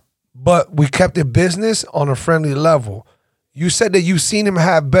 Yeah. But we kept it business on a friendly level. You said that you've seen him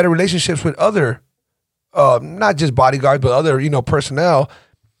have better relationships with other, not just bodyguards, but other, personnel.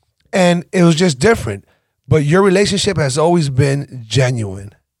 And it was just different. But your relationship has always been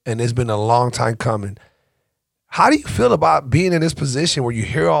genuine, and it's been a long time coming. How do you feel about being in this position where you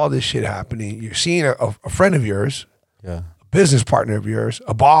hear all this shit happening? You're seeing a friend of yours, a business partner of yours,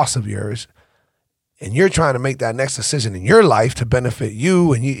 a boss of yours, and you're trying to make that next decision in your life to benefit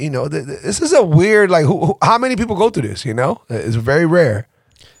you. And this is a weird, like, how many people go through this? It's very rare.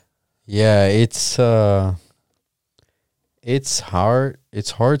 Yeah, it's hard.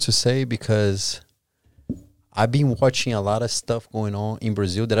 It's hard to say because I've been watching a lot of stuff going on in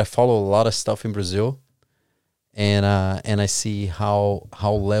Brazil. That I follow a lot of stuff in Brazil, and I see how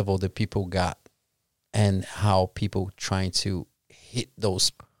level the people got, and how people trying to hit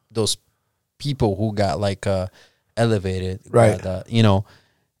those people who got like elevated, right?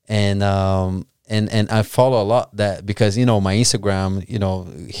 And I follow a lot that because my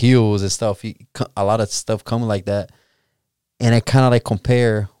Instagram, heels and stuff, a lot of stuff coming like that, and I kind of like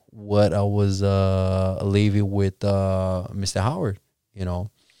compare what I was living with Mr. Howard,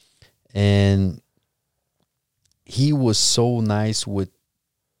 and he was so nice with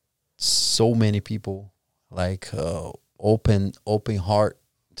so many people, like open heart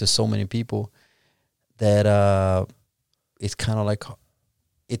to so many people that it's kind of like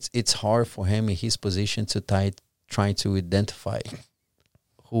it's hard for him in his position to trying to identify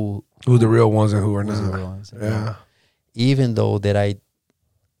who the real ones and who are not. The real ones, yeah. Even though that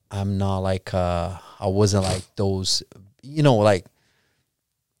I'm not like I wasn't like those, like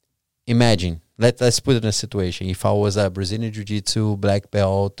imagine let's put it in a situation. If I was a Brazilian Jiu-Jitsu black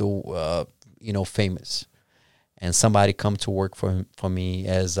belt, famous, and somebody come to work for me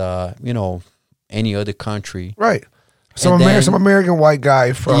as any other country, right? Some American white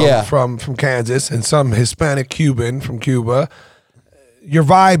guy from Kansas and some Hispanic Cuban from Cuba. Your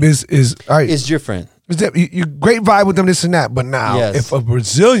vibe is all right. It's different. You great vibe with them, this and that. But now, if a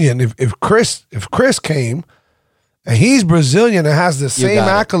Brazilian, if Chris came, and he's Brazilian and has the same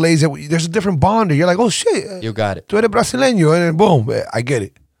accolades, there's a different bond. You're like, oh shit, you got it. Tu eres brasileño, and then boom, I get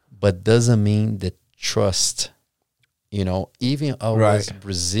it. But doesn't mean the trust. Even I was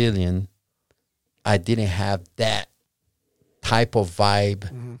Brazilian, I didn't have that type of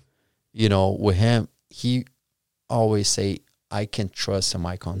vibe. Mm-hmm. With him, he always say, I can trust him,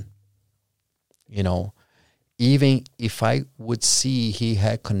 Icon. Even if I would see he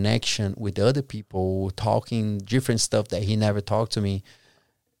had connection with other people talking different stuff that he never talked to me,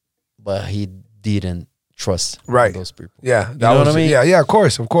 but he didn't trust those people. Yeah. You know what I mean? Yeah, of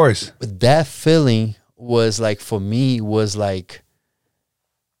course. But that feeling was like, for me, was like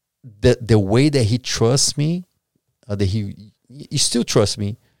the way that he trusts me, that he still trusts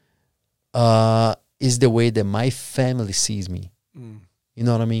me, is the way that my family sees me. You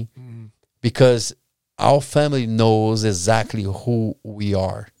know what I mean? Mm. Because our family knows exactly who we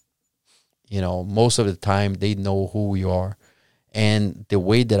are. Most of the time they know who we are. And the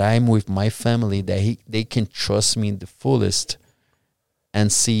way that I'm with my family, that they can trust me in the fullest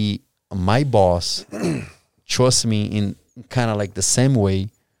and see my boss trust me in kind of like the same way,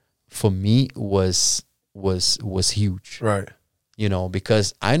 for me was huge. Right.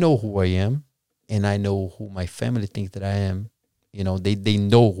 Because I know who I am and I know who my family thinks that I am. You know, they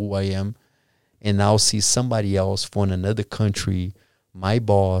know who I am. And I'll see somebody else from another country, my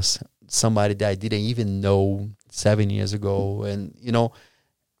boss, somebody that I didn't even know 7 years ago. And, you know,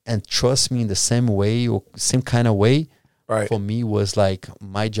 and trust me in the same way or same kind of way. Right. For me was like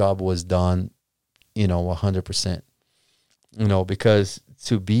my job was done, you know, 100%. You know, because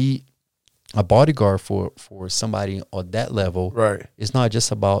to be a bodyguard for somebody on that level, right, it's not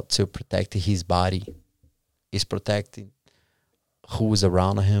just about to protect his body. It's protecting who's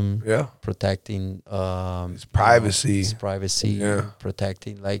around him. Yeah. Protecting his privacy. You know, his privacy. Yeah.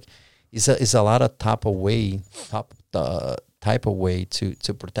 Protecting, like, it's a lot of type of way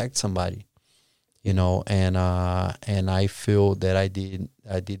to protect somebody. You know, and I feel that I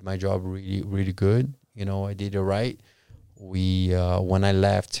did my job really, really good. You know, I did it right. When I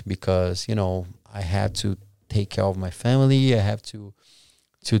left, because, you know, I had to take care of my family. I have to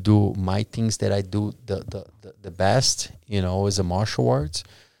do my things that I do the best, you know, as a martial arts.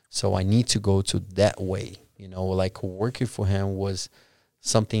 So I need to go to that way, you know, like working for him was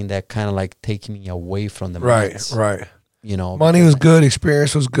something that kind of like taking me away from the mats. Right. You know, money was good,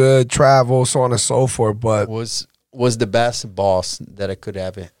 experience was good, travel, so on and so forth, but was the best boss that I could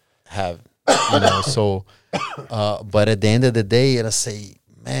ever have, you know. So, but at the end of the day, and I say,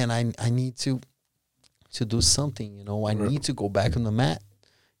 man, I need to do something, you know. I need to go back on the mat.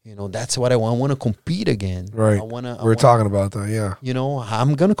 You know, that's what I want. I want to compete again. Right. We're talking about that, yeah. You know,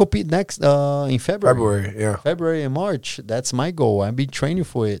 I'm going to compete next in February. February and March. That's my goal. I've been training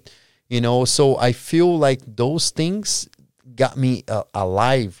for it. You know, so I feel like those things got me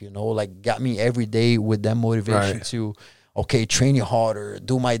alive, you know, like got me every day with that motivation to, okay, train harder,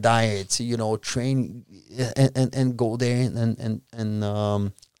 do my diets, you know, train and go there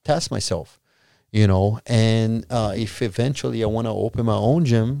and test myself. You know, and if eventually I want to open my own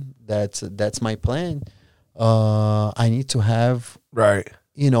gym, that's my plan. I need to have,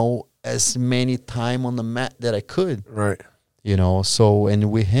 you know, as many time on the mat that I could. Right. You know, so,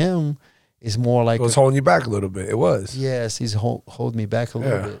 and with him, it's more like... It was holding you back a little bit. It was. Yes, he's hold me back a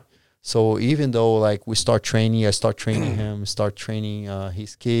little bit. So even though, like, I start training him, start training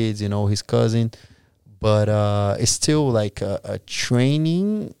his kids, you know, his cousin, but it's still like a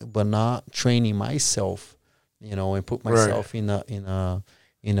training, but not training myself, you know, and put myself in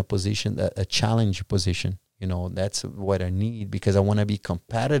a position, a challenge position. You know, that's what I need, because I want to be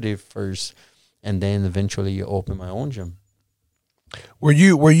competitive first, and then eventually open my own gym. Were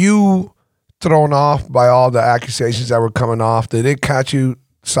you thrown off by all the accusations that were coming off? Did it catch you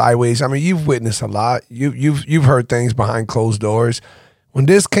sideways? I mean, you've witnessed a lot. You've heard things behind closed doors. When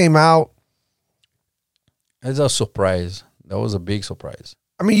this came out, it's a surprise. That was a big surprise.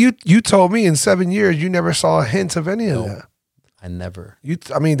 I mean, you told me in 7 years you never saw a hint of any of that. I never.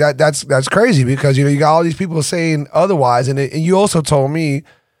 I mean, that's crazy, because you know you got all these people saying otherwise, and you also told me,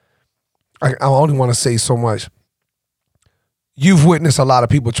 I only want to say so much. You've witnessed a lot of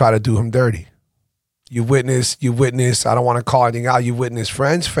people try to do him dirty. You witnessed, I don't want to call anything out. You've witnessed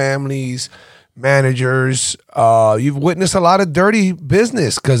friends, families, managers. You've witnessed a lot of dirty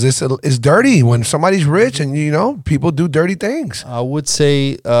business, because it's dirty when somebody's rich, and, you know, people do dirty things. I would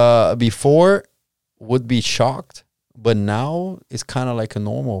say before would be shocked, but now it's kind of like a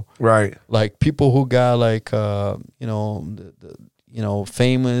normal. Right. Like people who got like, you know,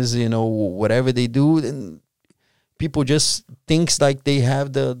 famous, you know, whatever they do, and people just thinks like they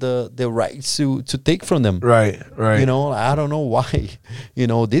have the rights to take from them. Right. You know, I don't know why. You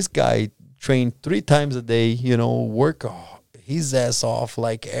know, this guy trained 3 times a day, you know, work his ass off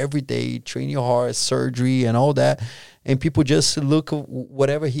like every day, training hard, surgery and all that. And people just look at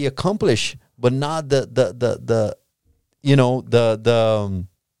whatever he accomplished, but not the you know, the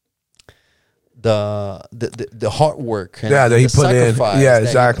hard work and that he put in. Yeah,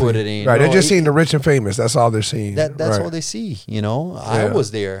 exactly. Put it in. Right. You know, they're just seeing the rich and famous. That's all they're seeing. That's all they see, you know. I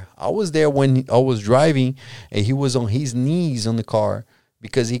was there when I was driving, and he was on his knees on the car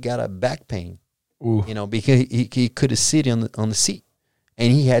because he got a back pain. Ooh. You know, because he couldn't sit on the seat,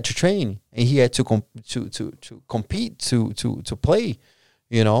 and he had to train, and he had to compete to play,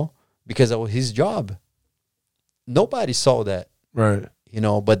 you know, because that was his job. Nobody saw that. Right. You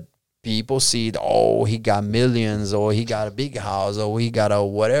know, but people see it, oh, he got millions, or he got a big house, or he got a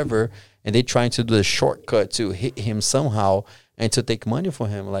whatever, and they trying to do the shortcut to hit him somehow and to take money for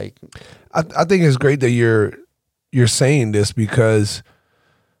him. Like, I think it's great that you're saying this, because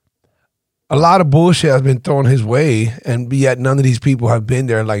a lot of bullshit has been thrown his way, and yet none of these people have been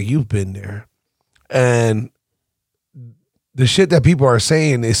there like you've been there. And the shit that people are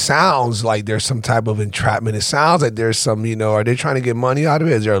saying, it sounds like there's some type of entrapment. It sounds like there's some, you know, are they trying to get money out of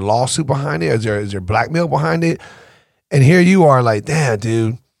it? Is there a lawsuit behind it? Is there blackmail behind it? And here you are like, damn,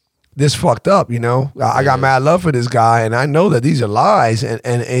 dude, this fucked up, you know? I got mad love for this guy, and I know that these are lies,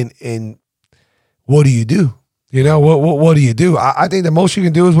 and what do you do? You know, what do you do? I think the most you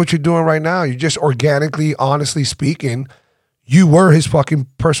can do is what you're doing right now. You're just organically, honestly speaking, you were his fucking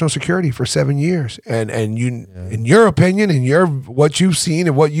personal security for 7 years. And you, in your opinion, and what you've seen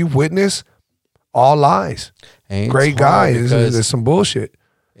and what you've witnessed, all lies. Great guy. There's some bullshit.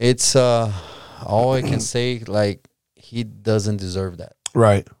 It's all I can say, like, he doesn't deserve that.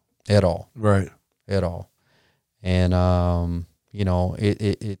 Right. At all. Right. At all. And you know,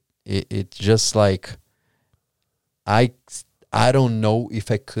 it's just like I don't know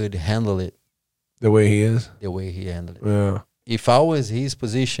if I could handle it the way he is. The way he handled it. Yeah. If I was his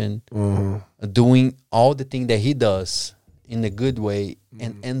position, doing all the thing that he does in a good way,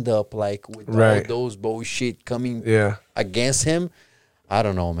 and end up like with all those bullshit coming against him, I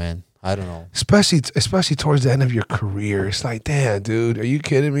don't know, man. I don't know. Especially towards the end of your career. It's like, damn, dude, are you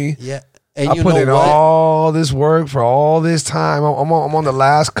kidding me? Yeah. And I put in all this work for all this time. I'm on the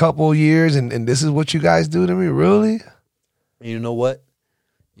last couple years, and this is what you guys do to me? Really? You know what?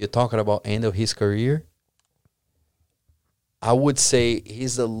 You're talking about end of his career. I would say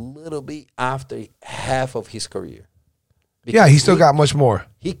he's a little bit after half of his career. Yeah, he still got much more.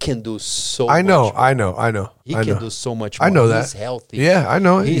 He can do so much more. I know. He can do so much more. I know that. He's healthy. Yeah, I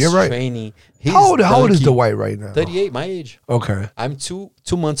know. You're right. Training. How old is Dwight right now? 38, my age. Okay. I'm two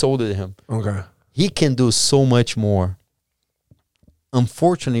months older than him. Okay. He can do so much more.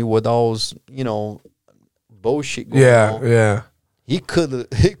 Unfortunately, with all those, bullshit going on. Yeah. He could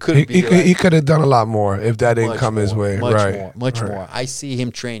have done a lot more if that didn't come his way. Much more. I see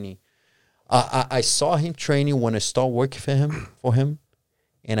him training. I saw him training when I started working for him,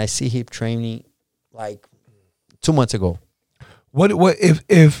 and I see him training like 2 months ago. What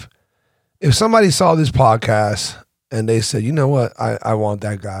if somebody saw this podcast and they said, you know what, I want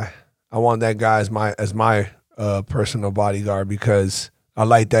that guy. I want that guy as my personal bodyguard because I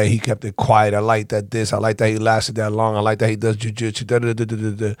like that he kept it quiet. I like that I like that he lasted that long. I like that he does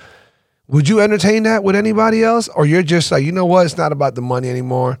jiu-jitsu. Would you entertain that with anybody else? Or you're just like, you know what, it's not about the money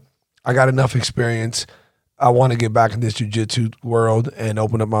anymore. I got enough experience. I want to get back in this jiu-jitsu world and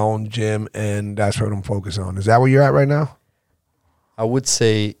open up my own gym, and that's what I'm focused on. Is that where you're at right now? I would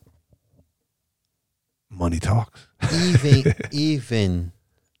say money talks. Even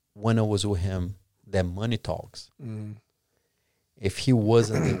when I was with him, that money talks. If he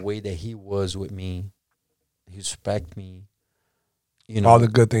wasn't the way that he was with me, he respect me, all the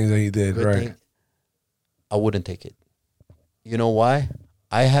good things that he did, right? I wouldn't take it. You know why?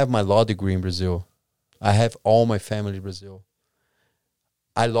 I have my law degree in Brazil. I have all my family in Brazil.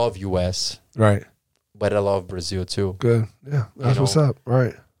 I love U.S. Right. But I love Brazil too. Good. Yeah, that's what's up.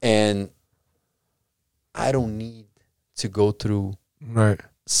 Right. And I don't need to go through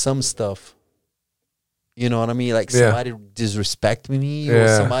some stuff. You know what I mean? Like somebody disrespect me or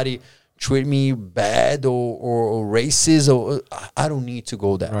somebody treat me bad or racist or I don't need to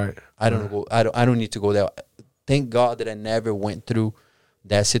go there. Right. I don't need to go there. Thank God that I never went through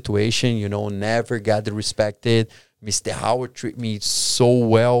that situation, never got respected. Mr. Howard treated me so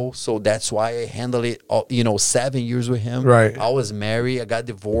well, so that's why I handled it, 7 years with him. Right. I was married, I got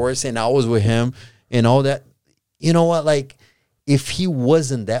divorced, and I was with him and all that. You know what? Like, if he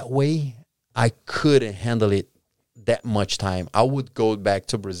wasn't that way, I couldn't handle it that much time. I would go back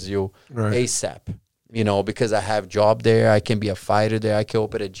to Brazil ASAP, because I have job there. I can be a fighter there. I can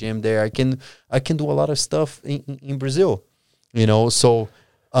open a gym there. I can do a lot of stuff in Brazil. So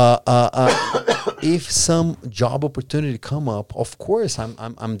if some job opportunity come up, of course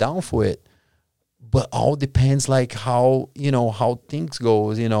I'm down for it. But all depends like how things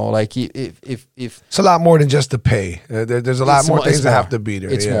goes. Like if it's a lot more than just the pay. There's a lot more things that have to be there.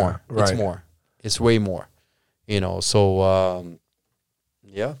 It's more. Right. It's more. It's way more. So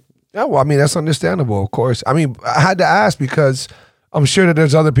yeah. Yeah, well, I mean, that's understandable, of course. I mean, I had to ask because I'm sure that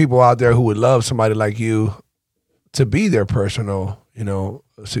there's other people out there who would love somebody like you to be their personal,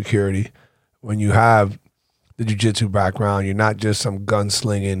 security. When you have the jiu-jitsu background, you're not just some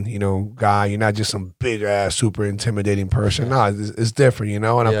gunslinging, guy. You're not just some big-ass, super intimidating person. No, it's different, And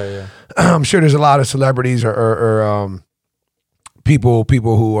I'm sure there's a lot of celebrities or people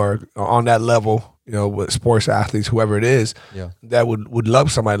who are on that level, with sports athletes, whoever it is, that would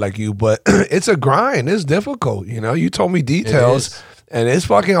love somebody like you. But it's a grind. It's difficult, You told me details, and it's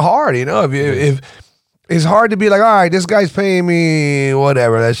fucking hard, If it's hard to be like, all right, this guy's paying me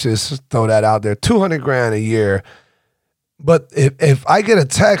whatever. Let's just throw that out there. $200,000 a year. But if I get a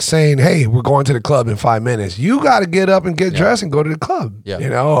text saying, "Hey, we're going to the club in 5 minutes," you got to get up and get dressed and go to the club. Yeah. You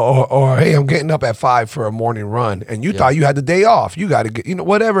know, or hey, I'm getting up at 5 for a morning run, and you thought you had the day off. You got to get,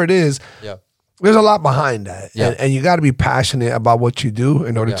 whatever it is. Yeah. There's a lot behind that, Yeah. and you got to be passionate about what you do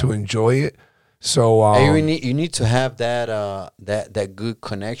in order to enjoy it. So and you need to have that good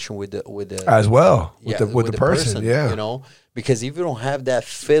connection with the as well with the person. Yeah, you know, because if you don't have that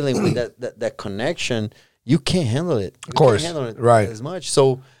feeling with that connection, you can't handle it. Of course, can't handle it right. as much.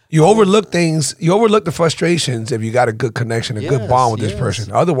 So you overlook things. You overlook the frustrations if you got a good connection, a good bond with this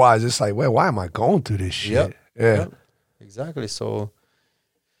person. Otherwise, it's like, well, why am I going through this shit? Yep. Yeah, Yep. Exactly. So,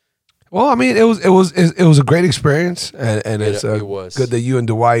 well, I mean, it was a great experience, and it was good that you and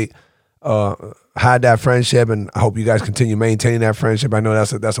Dwight had that friendship, and I hope you guys continue maintaining that friendship. I know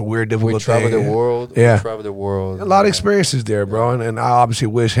that's a weird, difficult we travel thing. the world. Yeah. We travel the world. A lot of experiences there, bro, and I obviously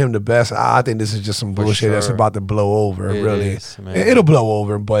wish him the best. I think this is just some bullshit that's about to blow over. It really, is, man. It'll blow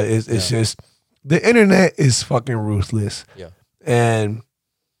over, but it's just the internet is fucking ruthless. Yeah, and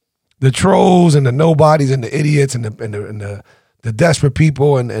the trolls and the nobodies and the idiots and the desperate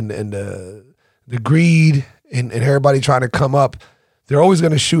people and the greed and everybody trying to come up. They're always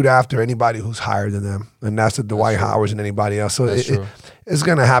going to shoot after anybody who's higher than them, and that's the Dwight Howards and anybody else. So it's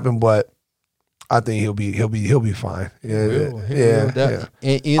going to happen, but I think he'll be fine. Yeah.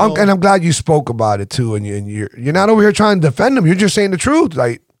 And I'm glad you spoke about it too. And you're not over here trying to defend him. You're just saying the truth.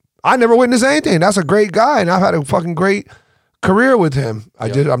 Like, I never witnessed anything. That's a great guy, and I've had a fucking great career with him.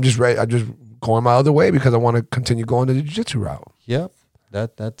 I'm just ready. I'm just going my other way because I want to continue going the jiu-jitsu route. Yep,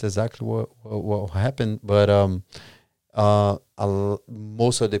 that's exactly what happened. But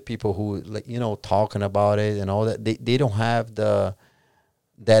most of the people who talking about it and all that, they don't have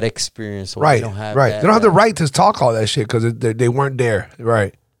that experience. Right, they don't have right. They don't have the right to talk all that shit because they weren't there.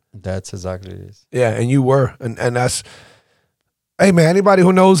 Right. That's exactly it is. Yeah, and you were, and that's. Hey man, anybody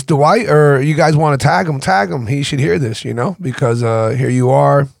who knows Dwight or you guys want to tag him. He should hear this, because here you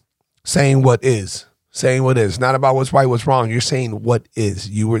are saying what is. It's not about what's right, what's wrong. You're saying what is.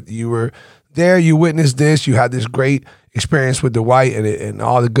 You were there. You witnessed this. You had this great experience with Dwight and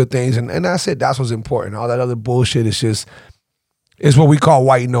all the good things, and that's it. That's what's important. All that other bullshit is just it's what we call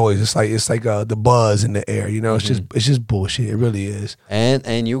white noise. It's like the buzz in the air. It's just bullshit. It really is.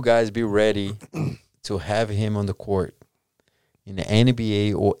 And you guys be ready to have him on the court. In the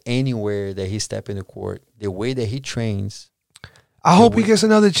NBA or anywhere that he step in the court, the way that he trains. I hope he gets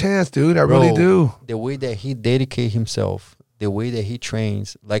another chance, dude. I really do. The way that he dedicate himself, the way that he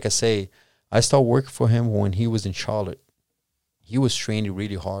trains. Like I say, I started working for him when he was in Charlotte. He was training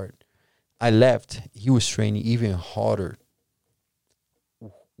really hard. I left. He was training even harder.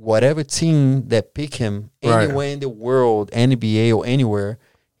 Whatever team that pick him anywhere in the world, NBA or anywhere,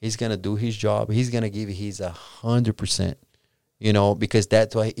 he's going to do his job. He's going to give his 100%. Because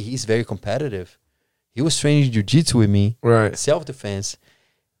that's why he's very competitive. He was training jiu-jitsu with me, self-defense,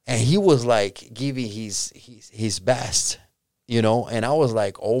 and he was like giving his best, and I was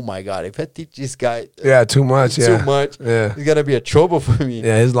like, oh my God, if I teach this guy too much, he's gonna be a trouble for me.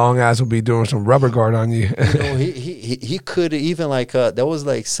 Yeah, his long ass will be doing some rubber guard on you. He could even there was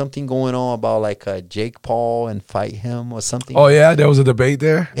like something going on about like Jake Paul and fight him or something. Oh yeah, there was a debate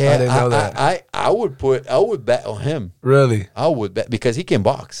there. Yeah, I didn't know that. I would bet on him. Really? I would bet because he can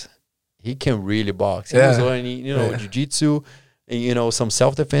box. He can really box. He was learning, jiu-jitsu, and, some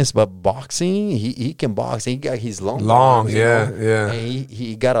self-defense, but boxing, he can box. He got his long arms, yeah. And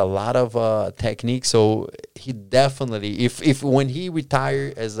he got a lot of technique. So he definitely, if when he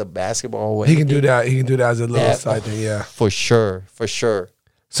retired as a basketball, he can do that. He can do that as a little side thing. Yeah, for sure.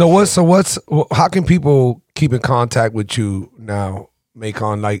 So how can people keep in contact with you now,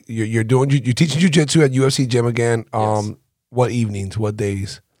 Macon? Like you're teaching jiu-jitsu at UFC gym again. Yes. What evenings? What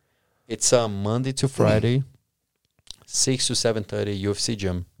days? It's Monday to Friday, 6 to 7:30 UFC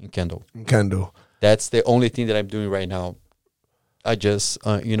gym in Kendall. That's the only thing that I'm doing right now. I just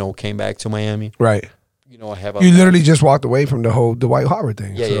came back to Miami. Right. I have you literally just walked away from the whole Dwight Howard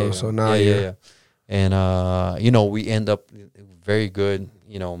thing. Yeah. So now and we end up very good,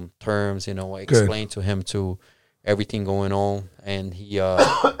 terms. I explained to him everything going on, and he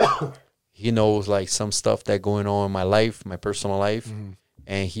he knows like some stuff that going on in my life, my personal life. Mm-hmm.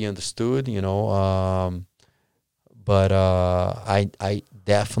 And he understood, but I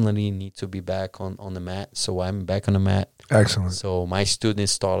definitely need to be back on the mat. So I'm back on the mat. Excellent. So my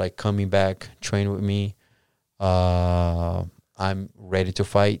students start like coming back, train with me. I'm ready to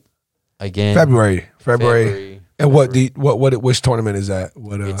fight again. February. And which tournament is that?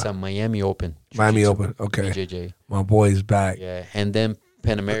 It's a Miami Open. Miami Open. Okay. BJJ. My boy's back. Yeah, and then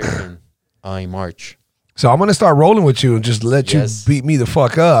Pan American in March. So I'm gonna start rolling with you and just let you beat me the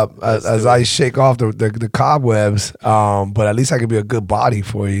fuck up as I shake off the cobwebs. But at least I can be a good body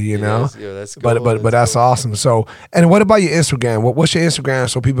for you, you know. Let's go. But that's awesome. So, and what about your Instagram? What's your Instagram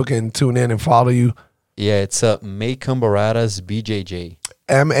so people can tune in and follow you? Yeah, it's Maycon Barradas BJJ.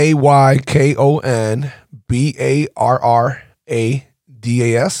 MAYKON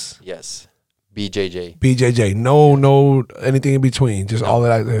BARRADAS. Yes. BJJ. BJJ. No, anything in between. Just all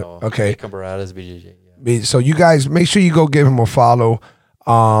that. Okay. Maycon Barradas BJJ. Yeah. So you guys make sure you go give him a follow.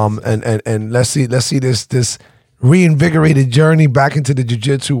 And let's see this reinvigorated journey back into the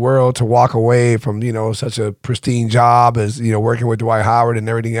jiu-jitsu world to walk away from, you know, such a pristine job as, you know, working with Dwight Howard and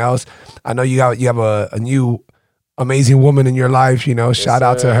everything else. I know you have a new amazing woman in your life, you know. Yes, shout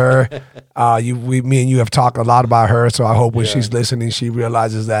out to her. Me and you have talked a lot about her, so I hope when she's listening, she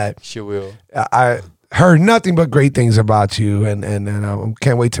realizes that she will. I heard nothing but great things about you, and I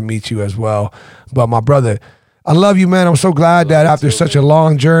can't wait to meet you as well. But my brother, I love you, man. I'm so glad that after such a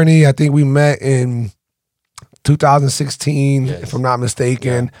long journey, I think we met in 2016, if I'm not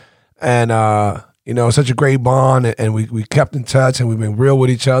mistaken, and you know, such a great bond, and we kept in touch, and we've been real with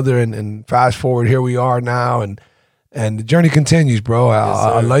each other, and fast forward, here we are now, and the journey continues, bro.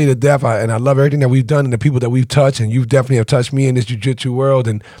 I love you to death, and I love everything that we've done and the people that we've touched, and you definitely have touched me in this jiu-jitsu world,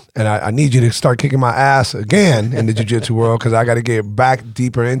 and I need you to start kicking my ass again in the jiu-jitsu world, because I got to get back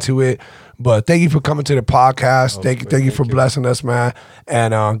deeper into it. But thank you for coming to the podcast. Thank you for blessing us, man.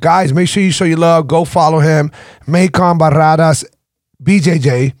 And guys, make sure you show your love. Go follow him, Maycon Barradas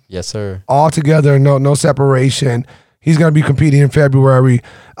BJJ. Yes, sir. All together, no separation. He's going to be competing in February.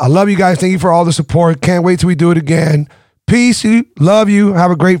 I love you guys. Thank you for all the support. Can't wait till we do it again. Peace. Love you. Have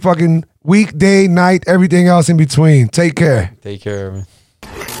a great fucking week, day, night, everything else in between. Take care. Take care, man.